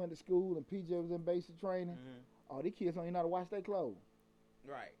T went to school and PJ was in basic training, oh, these kids don't even know how to wash their clothes.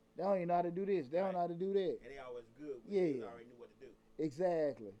 Right. They don't even know how to do this. They don't know how to do that. And they always good when they already knew what to do.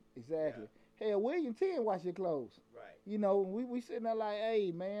 Exactly. Hell, William 10 wash your clothes. Right. You know, we sitting there like,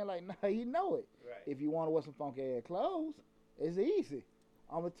 hey, man, like, nah, you know it. Right. If you want to wear some funky ass clothes, it's easy.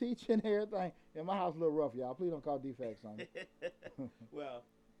 I'm a teacher and everything. And my house a little rough, y'all. Please don't call defects on me. Well,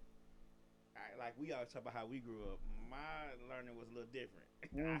 like we always talk about how we grew up. My learning was a little different.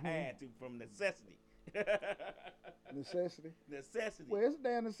 I had to from necessity. Necessity? Necessity. Well, it's a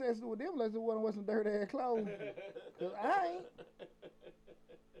damn necessity with them unless they want to wear some dirty ass clothes. Because I ain't.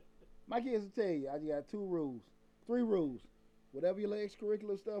 My kids will tell you, I got 3 rules. Whatever your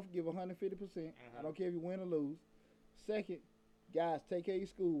extracurricular stuff, give 150%. I don't care if you win or lose. Second, guys, take care of your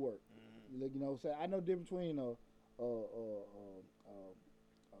schoolwork. You know, say I know the difference between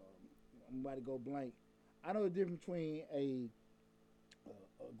I'm about to go blank. I know the difference between a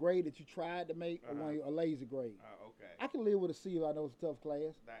grade that you tried to make or a lazy grade. Okay. I can live with a C if I know it's a tough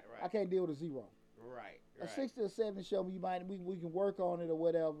class. Right. I can't deal with a 0. Right. A 60 or 70 show me we can work on it or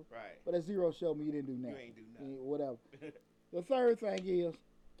whatever. Right. But a 0 show me you didn't do nothing. You ain't do nothing. Whatever. The third thing is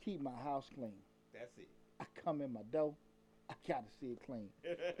keep my house clean. That's it. I come in my door, I gotta see it clean.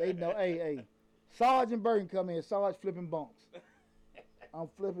 They know, hey, Sergeant Burton come in, Sarge flipping bunks. I'm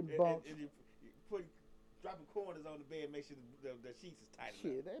flipping bunks. And you dropping corners on the bed, make sure the sheets is tight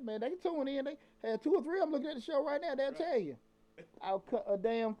enough. Shit, man, they can tune in. They had 2 or 3 of them looking at the show right now. They'll tell you. I'll cut a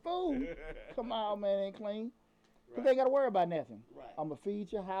damn fool. Come on, man, ain't clean. But they ain't got to worry about nothing. Right. I'm going to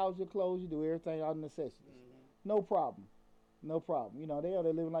feed you, house you, clothes you, do everything, all the necessities. No problem. You know, they're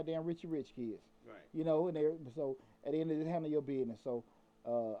living like damn rich kids. Right. You know, and so at the end of the day, handle your business. So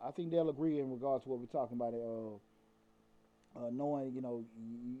I think they'll agree in regards to what we're talking about. Knowing, you know,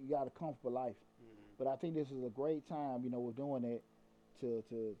 you got a comfortable life. But I think this is a great time, you know, we're doing it to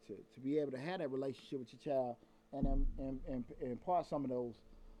be able to have that relationship with your child and impart some of those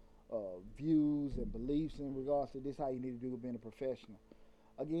views and beliefs in regards to this how you need to do being a professional.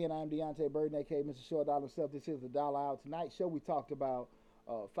 Again, I'm Deontay Burton, aka Mr. Short Dollar himself. This is the Dollar Hour. Tonight's show we talked about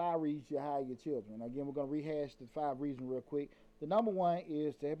 5 reasons you hire your children. Again, we're going to rehash the 5 reasons real quick. The number 1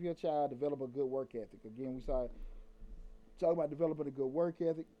 is to help your child develop a good work ethic. Again, we started talking about developing a good work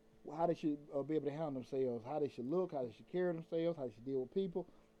ethic, how they should be able to handle themselves, how they should look, how they should carry themselves, how they should deal with people,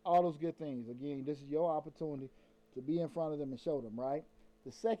 all those good things. Again, this is your opportunity to be in front of them and show them, right?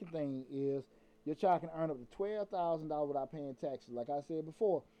 The second thing is your child can earn up to $12,000 without paying taxes. Like I said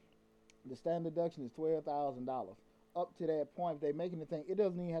before, the standard deduction is $12,000. Up to that point, if they're making the thing, it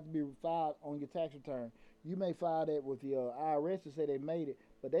doesn't even have to be filed on your tax return. You may file that with the IRS to say they made it,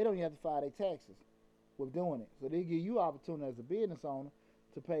 but they don't even have to file their taxes with doing it. So they give you opportunity as a business owner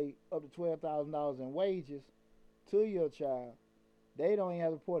to pay up to $12,000 in wages to your child. They don't even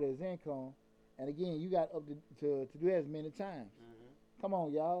have to report it as income. And again, you got up to do that as many times. Come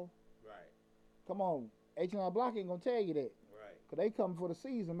on, y'all. Right. Come on. H&R Block ain't going to tell you that. Right. Because they come for the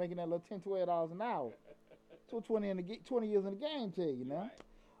season making that little $10, $12 an hour. So 20 years in the game tell you now. Right.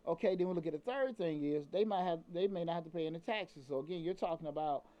 Okay, then we look at the third thing is they may not have to pay any taxes. So again, you're talking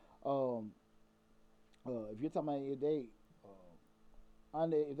about if you're talking about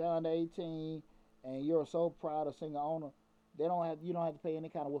if they're under 18 and you're a sole proprietor single owner, you don't have to pay any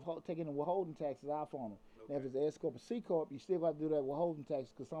kind of taking the withholding taxes out on them. Okay. Now if it's an S corp or C corp, you still got to do that withholding tax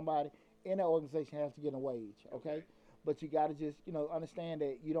because somebody in that organization has to get a wage. Okay? But you got to just understand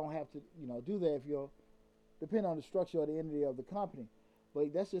that you don't have to do that if you're depending on the structure or the entity of the company.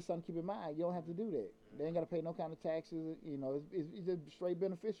 But that's just something to keep in mind. You don't have to do that. They ain't got to pay no kind of taxes. It's just straight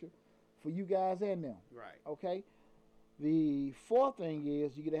beneficial for you guys and them. Right. Okay? The fourth thing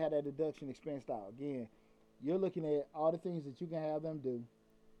is you get to have that deduction expensed out. Again, you're looking at all the things that you can have them do.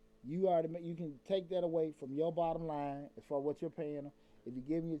 You can take that away from your bottom line as far as what you're paying them. If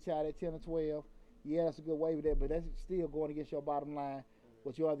you're giving your child at 10 or 12, yeah, that's a good way with that, but that's still going against your bottom line,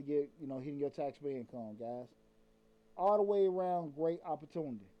 what you have to get, hitting your taxable income, guys. All the way around, great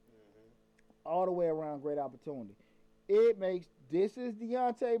opportunity. All the way around, great opportunity. This is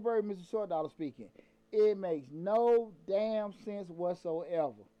Deontay Burton, Mr. Short Dollar speaking. It makes no damn sense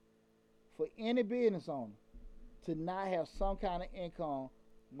whatsoever for any business owner to not have some kind of income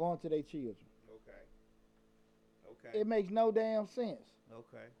going to their children. Okay. It makes no damn sense.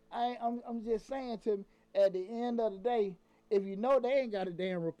 Okay. I'm just saying to me, at the end of the day, if you know they ain't got to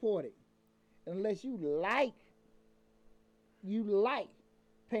damn report it, unless you like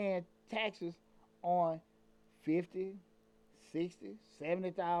paying taxes on 50, 60,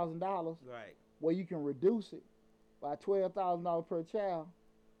 $70,000, Right. where you can reduce it by $12,000 per child.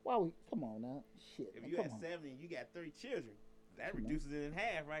 Why we come on now? Shit. If Man, you come had on. 70 and you got 3 children, that Come on. reduces it in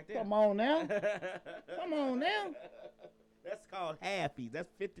half right there. Come on now. Come on now. That's called halfies. That's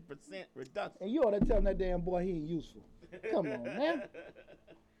 50% reduction. And you ought to tell that damn boy he ain't useful. Come on now.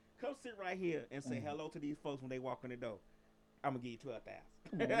 Come sit right here and say hello to these folks when they walk in the door. I'm gonna give you 12,000.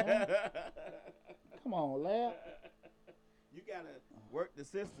 Come on now. Come on, lad. You gotta work the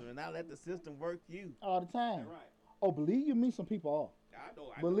system and not let the system work you. All the time. Right. Oh, believe you me, some people are. I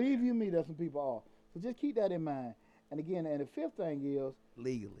know. Believe that. you me, that some people are. So just keep that in mind. And again, and the fifth thing is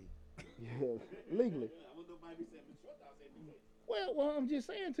Legally. yeah, legally. Well, I'm just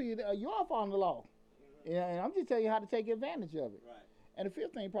saying to you, you are following the law. Yeah, and I'm just telling you how to take advantage of it. Right. And the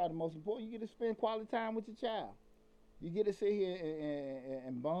fifth thing, probably the most important, you get to spend quality time with your child. You get to sit here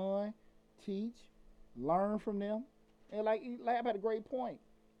and bond, teach, learn from them. And like Lab had a great point.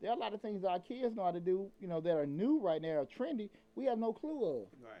 There are a lot of things that our kids know how to do, that are new right now, are trendy, we have no clue of.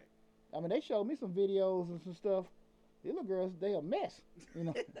 Right. I mean, they showed me some videos and some stuff. These little girls, they a mess.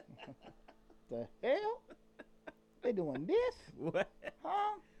 The hell? They doing this? What?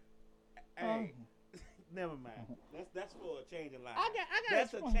 Huh? Hey, never mind. That's for a changing live. I got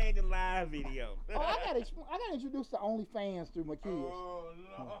That's a changing live video. I got introduced to OnlyFans through my kids. Oh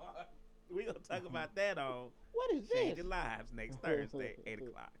Lord. We gonna talk about that on What is this? Changing Lives next Thursday,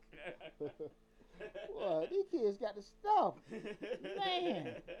 8:00. Well, these kids got the stuff.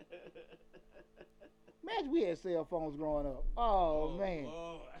 Man. Imagine we had cell phones growing up. Oh man.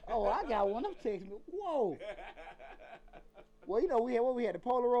 Lord. Oh, I got one. I'm texting me. Whoa. Well, we had the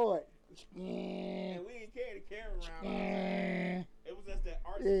Polaroid. And we didn't carry the camera around all the time. Yeah, It was just that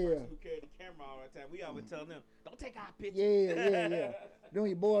artsy Yeah. person who carried the camera all the time. We always tell them, don't take our pictures. yeah. Then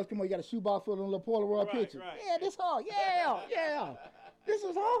your boys come on, you got a shoebox full of little Polaroid Right, pictures. right. Yeah, this hard. Yeah. This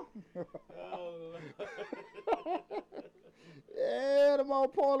is hard. Oh, Yeah, them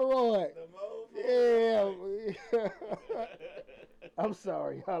old Polaroid. the Yeah. I'm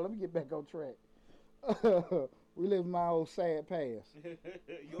sorry, y'all. Let me get back on track. We live in my old sad past.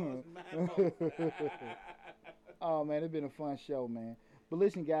 Yours and mine both. Oh man, it's been a fun show, man. But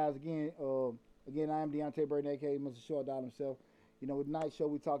listen, guys, again, I am Deontay Burton, aka Mr. Short Dollar himself. With tonight's show,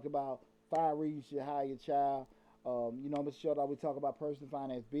 we talked about 5 reasons you should hire your child. Mr. Short Dollar, we talk about personal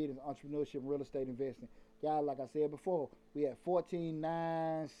finance, business, entrepreneurship, and real estate investing. Guys, like I said before, we had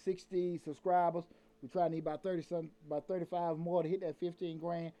 14,960 subscribers. We try to need about 35 more to hit that 15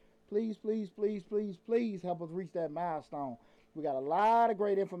 grand. Please help us reach that milestone. We got a lot of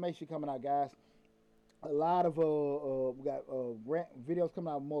great information coming out, guys. A lot of we got videos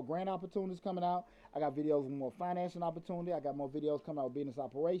coming out, more grant opportunities coming out. I got videos with more financing opportunity. I got more videos coming out with business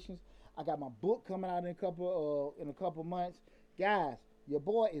operations. I got my book coming out in a couple months. Guys, your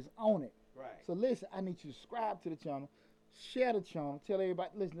boy is on it. Right. So listen, I need you to subscribe to the channel, share the channel, tell everybody.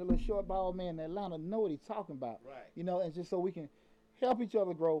 Listen, the little short bald man in Atlanta know what he's talking about. Right. And just so we can help each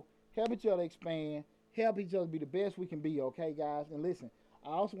other grow, help each other expand, help each other be the best we can be. Okay, guys. And listen, I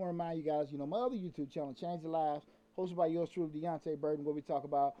also want to remind you guys, my other YouTube channel, Change Your Lives, hosted by yours truly, Deontay Burton, where we talk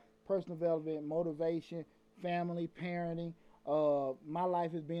about personal development, motivation, family, parenting. My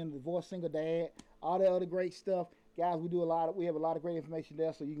life as being a divorced single dad, all that other great stuff. Guys, we have a lot of great information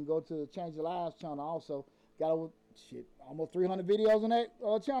there, so you can go to the Change Your Lives channel also. Got over almost 300 videos on that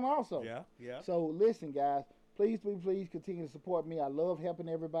channel also. Yeah. So listen, guys, please continue to support me. I love helping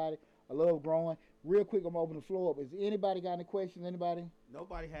everybody. I love growing. Real quick, I'm gonna open the floor up. Is anybody got any questions? Anybody?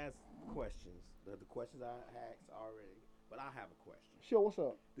 Nobody has questions. The questions I asked already, but I have a question. Sure. What's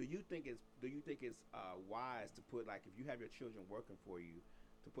up? Do you think it's wise to put, like, if you have your children working for you,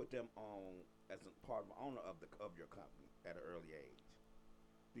 to put them on as a part of the owner of your company at an early age?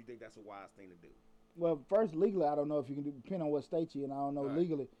 Do you think that's a wise thing to do? Well, first, legally, I don't know if you can do, depending on what state you're in. I don't know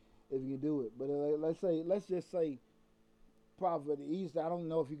legally if you can do it. But let's just say, probably for the East, I don't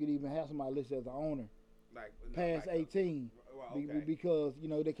know if you could even have somebody listed as the owner past 18, because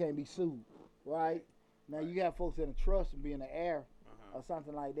they can't be sued, right? Now you have folks in a trust and be in the heir or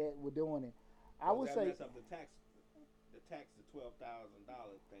something like that. We're doing it. I would say mess up the tax, the $12,000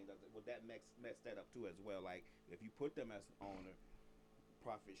 thing. Would that mess that up too as well? Like, if you put them as an owner,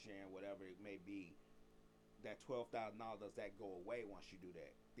 profit sharing, whatever it may be, that $12,000, does that go away once you do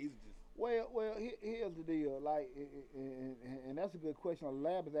that? These are just here's the deal. Like, and that's a good question. The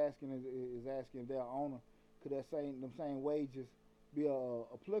lab is asking if they're owner. could them same wages be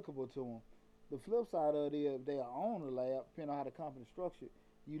applicable to them? The flip side of it is if they are on the lab, depending on how the company is structured,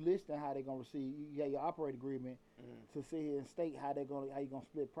 you listing how they're gonna receive. You got your operating agreement to sit here and state how you're gonna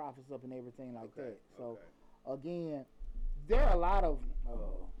split profits up and everything like that. So again, there are a lot of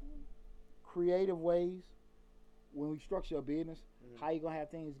creative ways when we structure a business, how you gonna have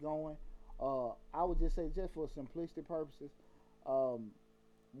things going. I would just say, just for simplistic purposes,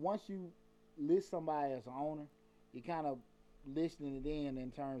 once you list somebody as an owner, you kind of listing it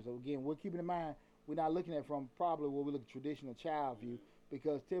in terms of, again, we're keeping in mind we're not looking at from probably what we look at traditional child view,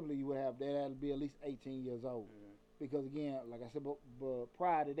 because typically you would have that had to be at least 18 years old. Because again, like I said, but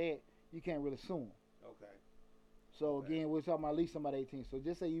prior to that, you can't really sue them. Okay. So again, we're talking about at least somebody 18. So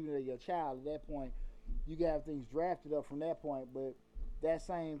just say even your child at that point, you can have things drafted up from that point, but that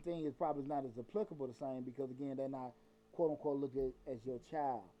same thing is probably not as applicable the same, because again, they're not quote unquote looked at as your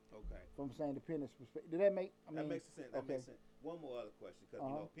child. Okay. From saying dependence perspective. Did that make? That makes sense. That makes sense. One more other question, because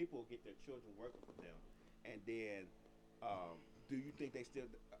you know people get their children working for them, and then do you think they still?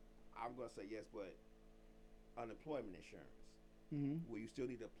 I'm gonna say yes, but unemployment insurance. Will you still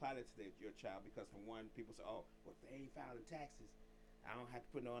need to apply that to your child? Because from one, people say, "Oh, well, if they ain't filing taxes, I don't have to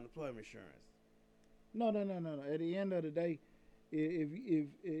put no unemployment insurance." No. At the end of the day, if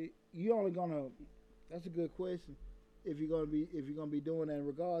you're only gonna, that's a good question. If you're gonna be doing that in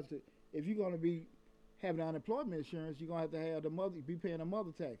regards to, if you're gonna be having unemployment insurance, you're gonna have to have be paying the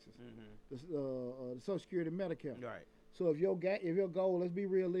mother taxes, the Social Security, Medicare. Right. So if your goal, let's be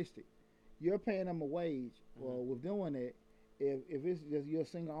realistic, you're paying them a wage. Well, with doing that, if it's just you're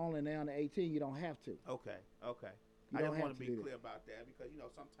single only down to 18, you don't have to. Okay. You I don't just want have to to be do clear about that, because you know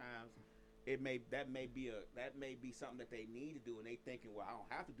sometimes that may be something that they need to do, and they thinking, well, I don't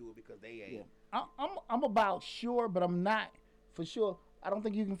have to do it because they ain't. Yeah. I'm about sure, but I'm not for sure. I don't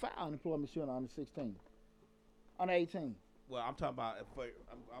think you can file unemployment insurance under 16, under 18. Well, I'm talking about for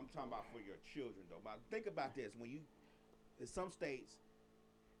your children though. But think about this: when you in some states,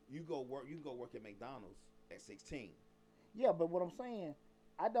 you can go work at McDonald's at 16. Yeah, but what I'm saying,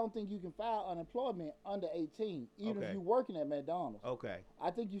 I don't think you can file unemployment under 18, even if you're working at McDonald's. Okay.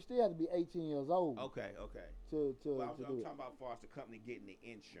 I think you still have to be 18 years old. Okay. To well, I'm do talking it. about as far as the company getting the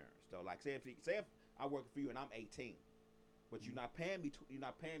insurance though. Like say if I work for you and I'm 18, but you're not paying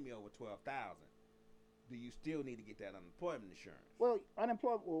me over 12,000. Do you still need to get that unemployment insurance? Well,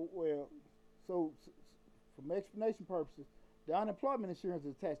 so from explanation purposes, the unemployment insurance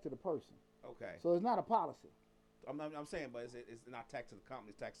is attached to the person. Okay. So it's not a policy. I'm saying, but it's not taxed to the company,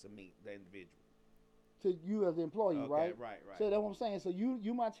 it's taxed to me, the individual. To you as the employee, right? Right. So that's what I'm saying. So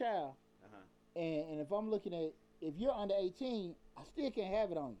you my child, and if I'm looking at, if you're under 18, I still can't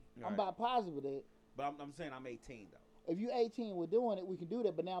have it on you. Right. I'm about positive of that. But I'm saying I'm 18 though. If you're 18, we're doing it, we can do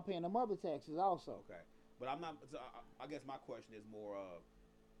that, but now I'm paying the mother taxes also. Okay. But I'm not. So I guess my question is more of,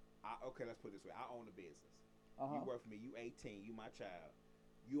 okay, let's put it this way: I own a business. You work for me. You 18. You my child.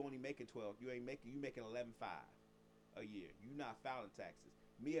 You only making 12. You making 11.5 a year. You not filing taxes.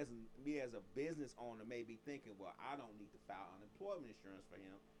 Me as a business owner may be thinking, well, I don't need to file unemployment insurance for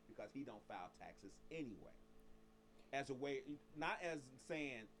him because he don't file taxes anyway. As a way, not as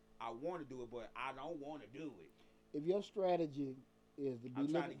saying I want to do it, but I don't want to do it. If your strategy is to be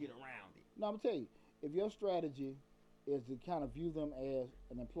I'm trying to get around it. No, I'm gonna tell you. If your strategy is to kind of view them as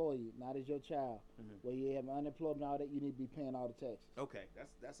an employee, not as your child, where you have unemployment and all that, you need to be paying all the taxes. Okay,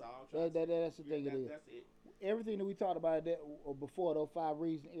 that's all. That's the thing it is. That's it. Everything that we talked about before, those 5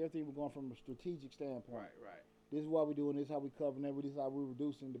 reasons, everything we're going from a strategic standpoint. Right. This is why we're doing this, how we covering it, this is how we're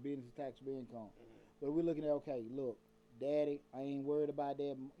reducing the business taxable income. But we're looking at, okay, look, Daddy, I ain't worried about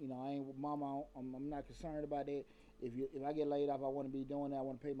that. You know, Mama, I'm not concerned about that. If I get laid off, I want to be doing that. I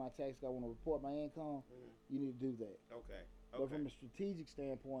want to pay my taxes. I want to report my income. You need to do that. Okay. But from a strategic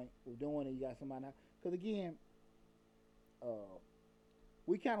standpoint, we're doing it. You got somebody now. Because again,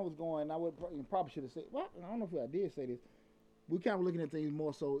 we kind of was going. Probably should have said. Well, I don't know if I did say this. We kind of looking at things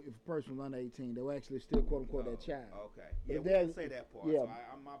more so if a person was under 18, they were actually still quote unquote that child. Okay. Yeah, we didn't say that part. Yeah. So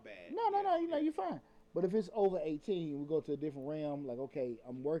I'm my bad. No. You know, you're fine. But if it's over 18, we go to a different realm. Like, okay,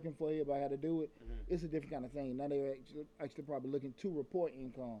 I'm working for you, but I got to do it. It's a different kind of thing. Now they're actually probably looking to report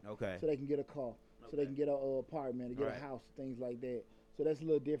income. Okay. So they can get a car. So they can get an apartment, get a house, things like that. So that's a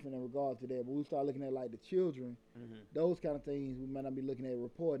little different in regard to that. But we start looking at like the children, those kind of things. We might not be looking at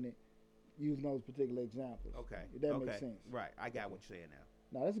reporting it, using those particular examples. Okay. If that makes sense. Right. I got what you're saying now.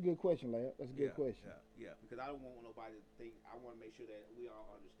 No, that's a good question, Larry. That's a good question. Yeah. Because I don't want nobody to think. I want to make sure that we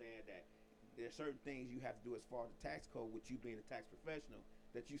all understand that there's certain things you have to do as far as the tax code, with you being a tax professional,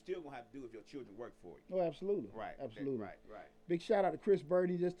 that you still gonna have to do if your children work for you. Oh, absolutely. Right. Absolutely. Right. Big shout out to Chris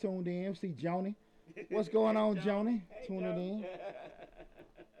Birdie, just tuned in. See Joni. What's going on, Hey, Joni? Hey, Tuning in.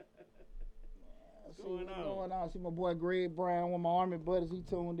 What's See going what's on? going on. See my boy Greg Brown, one of my Army buddies. He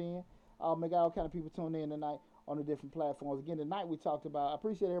tuned in. We got all kind of people tuned in tonight on the different platforms. Again, tonight we talked about. I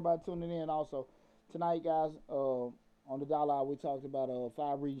appreciate everybody tuning in. Also, tonight, guys, on the dollar, we talked about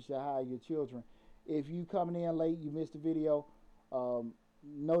 5 reasons to hire your children. If you coming in late, you missed the video.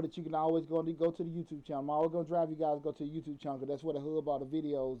 Know that you can always go to the YouTube channel. I'm always gonna drive you guys to go to the YouTube channel because that's where the hub of the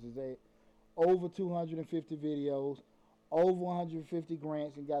videos is at. Over 250 videos, over 150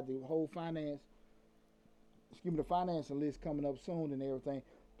 grants, and got the whole the financing list coming up soon and everything.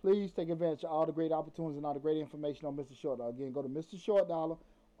 Please take advantage of all the great opportunities and all the great information on Mr. Short Dollar. Again, go to Mr. Short Dollar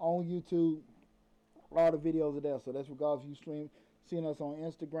on YouTube. All the videos are there. So that's regardless if you seeing us on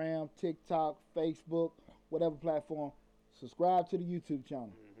Instagram, TikTok, Facebook, whatever platform. Subscribe to the YouTube channel.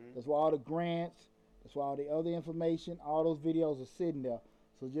 Mm-hmm. That's where all the grants, that's where all the other information, all those videos are sitting there.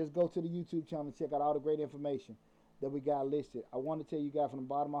 So just go to the YouTube channel and check out all the great information that we got listed. I want to tell you guys from the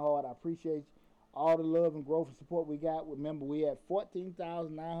bottom of my heart, I appreciate all the love and growth and support we got. Remember, we at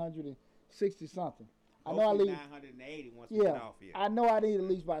 14,960 something. I know I leave 980 once we get off here. I know I need at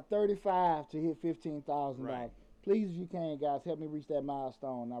least about 35 to hit $15,000. Right. Please, if you can, guys, help me reach that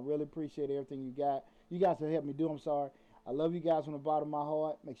milestone. I really appreciate everything you got. You guys have helped me do. I'm sorry. I love you guys from the bottom of my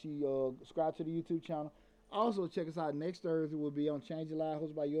heart. Make sure you subscribe to the YouTube channel. Also, check us out next Thursday. We'll be on Change Your Life,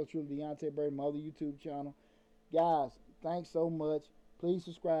 hosted by yours truly, Deontay Bird, my other YouTube channel. Guys, thanks so much. Please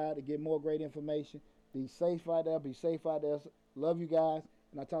subscribe to get more great information. Be safe out there. Be safe out there. Love you guys,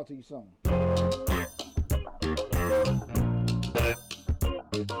 and I'll talk to you soon.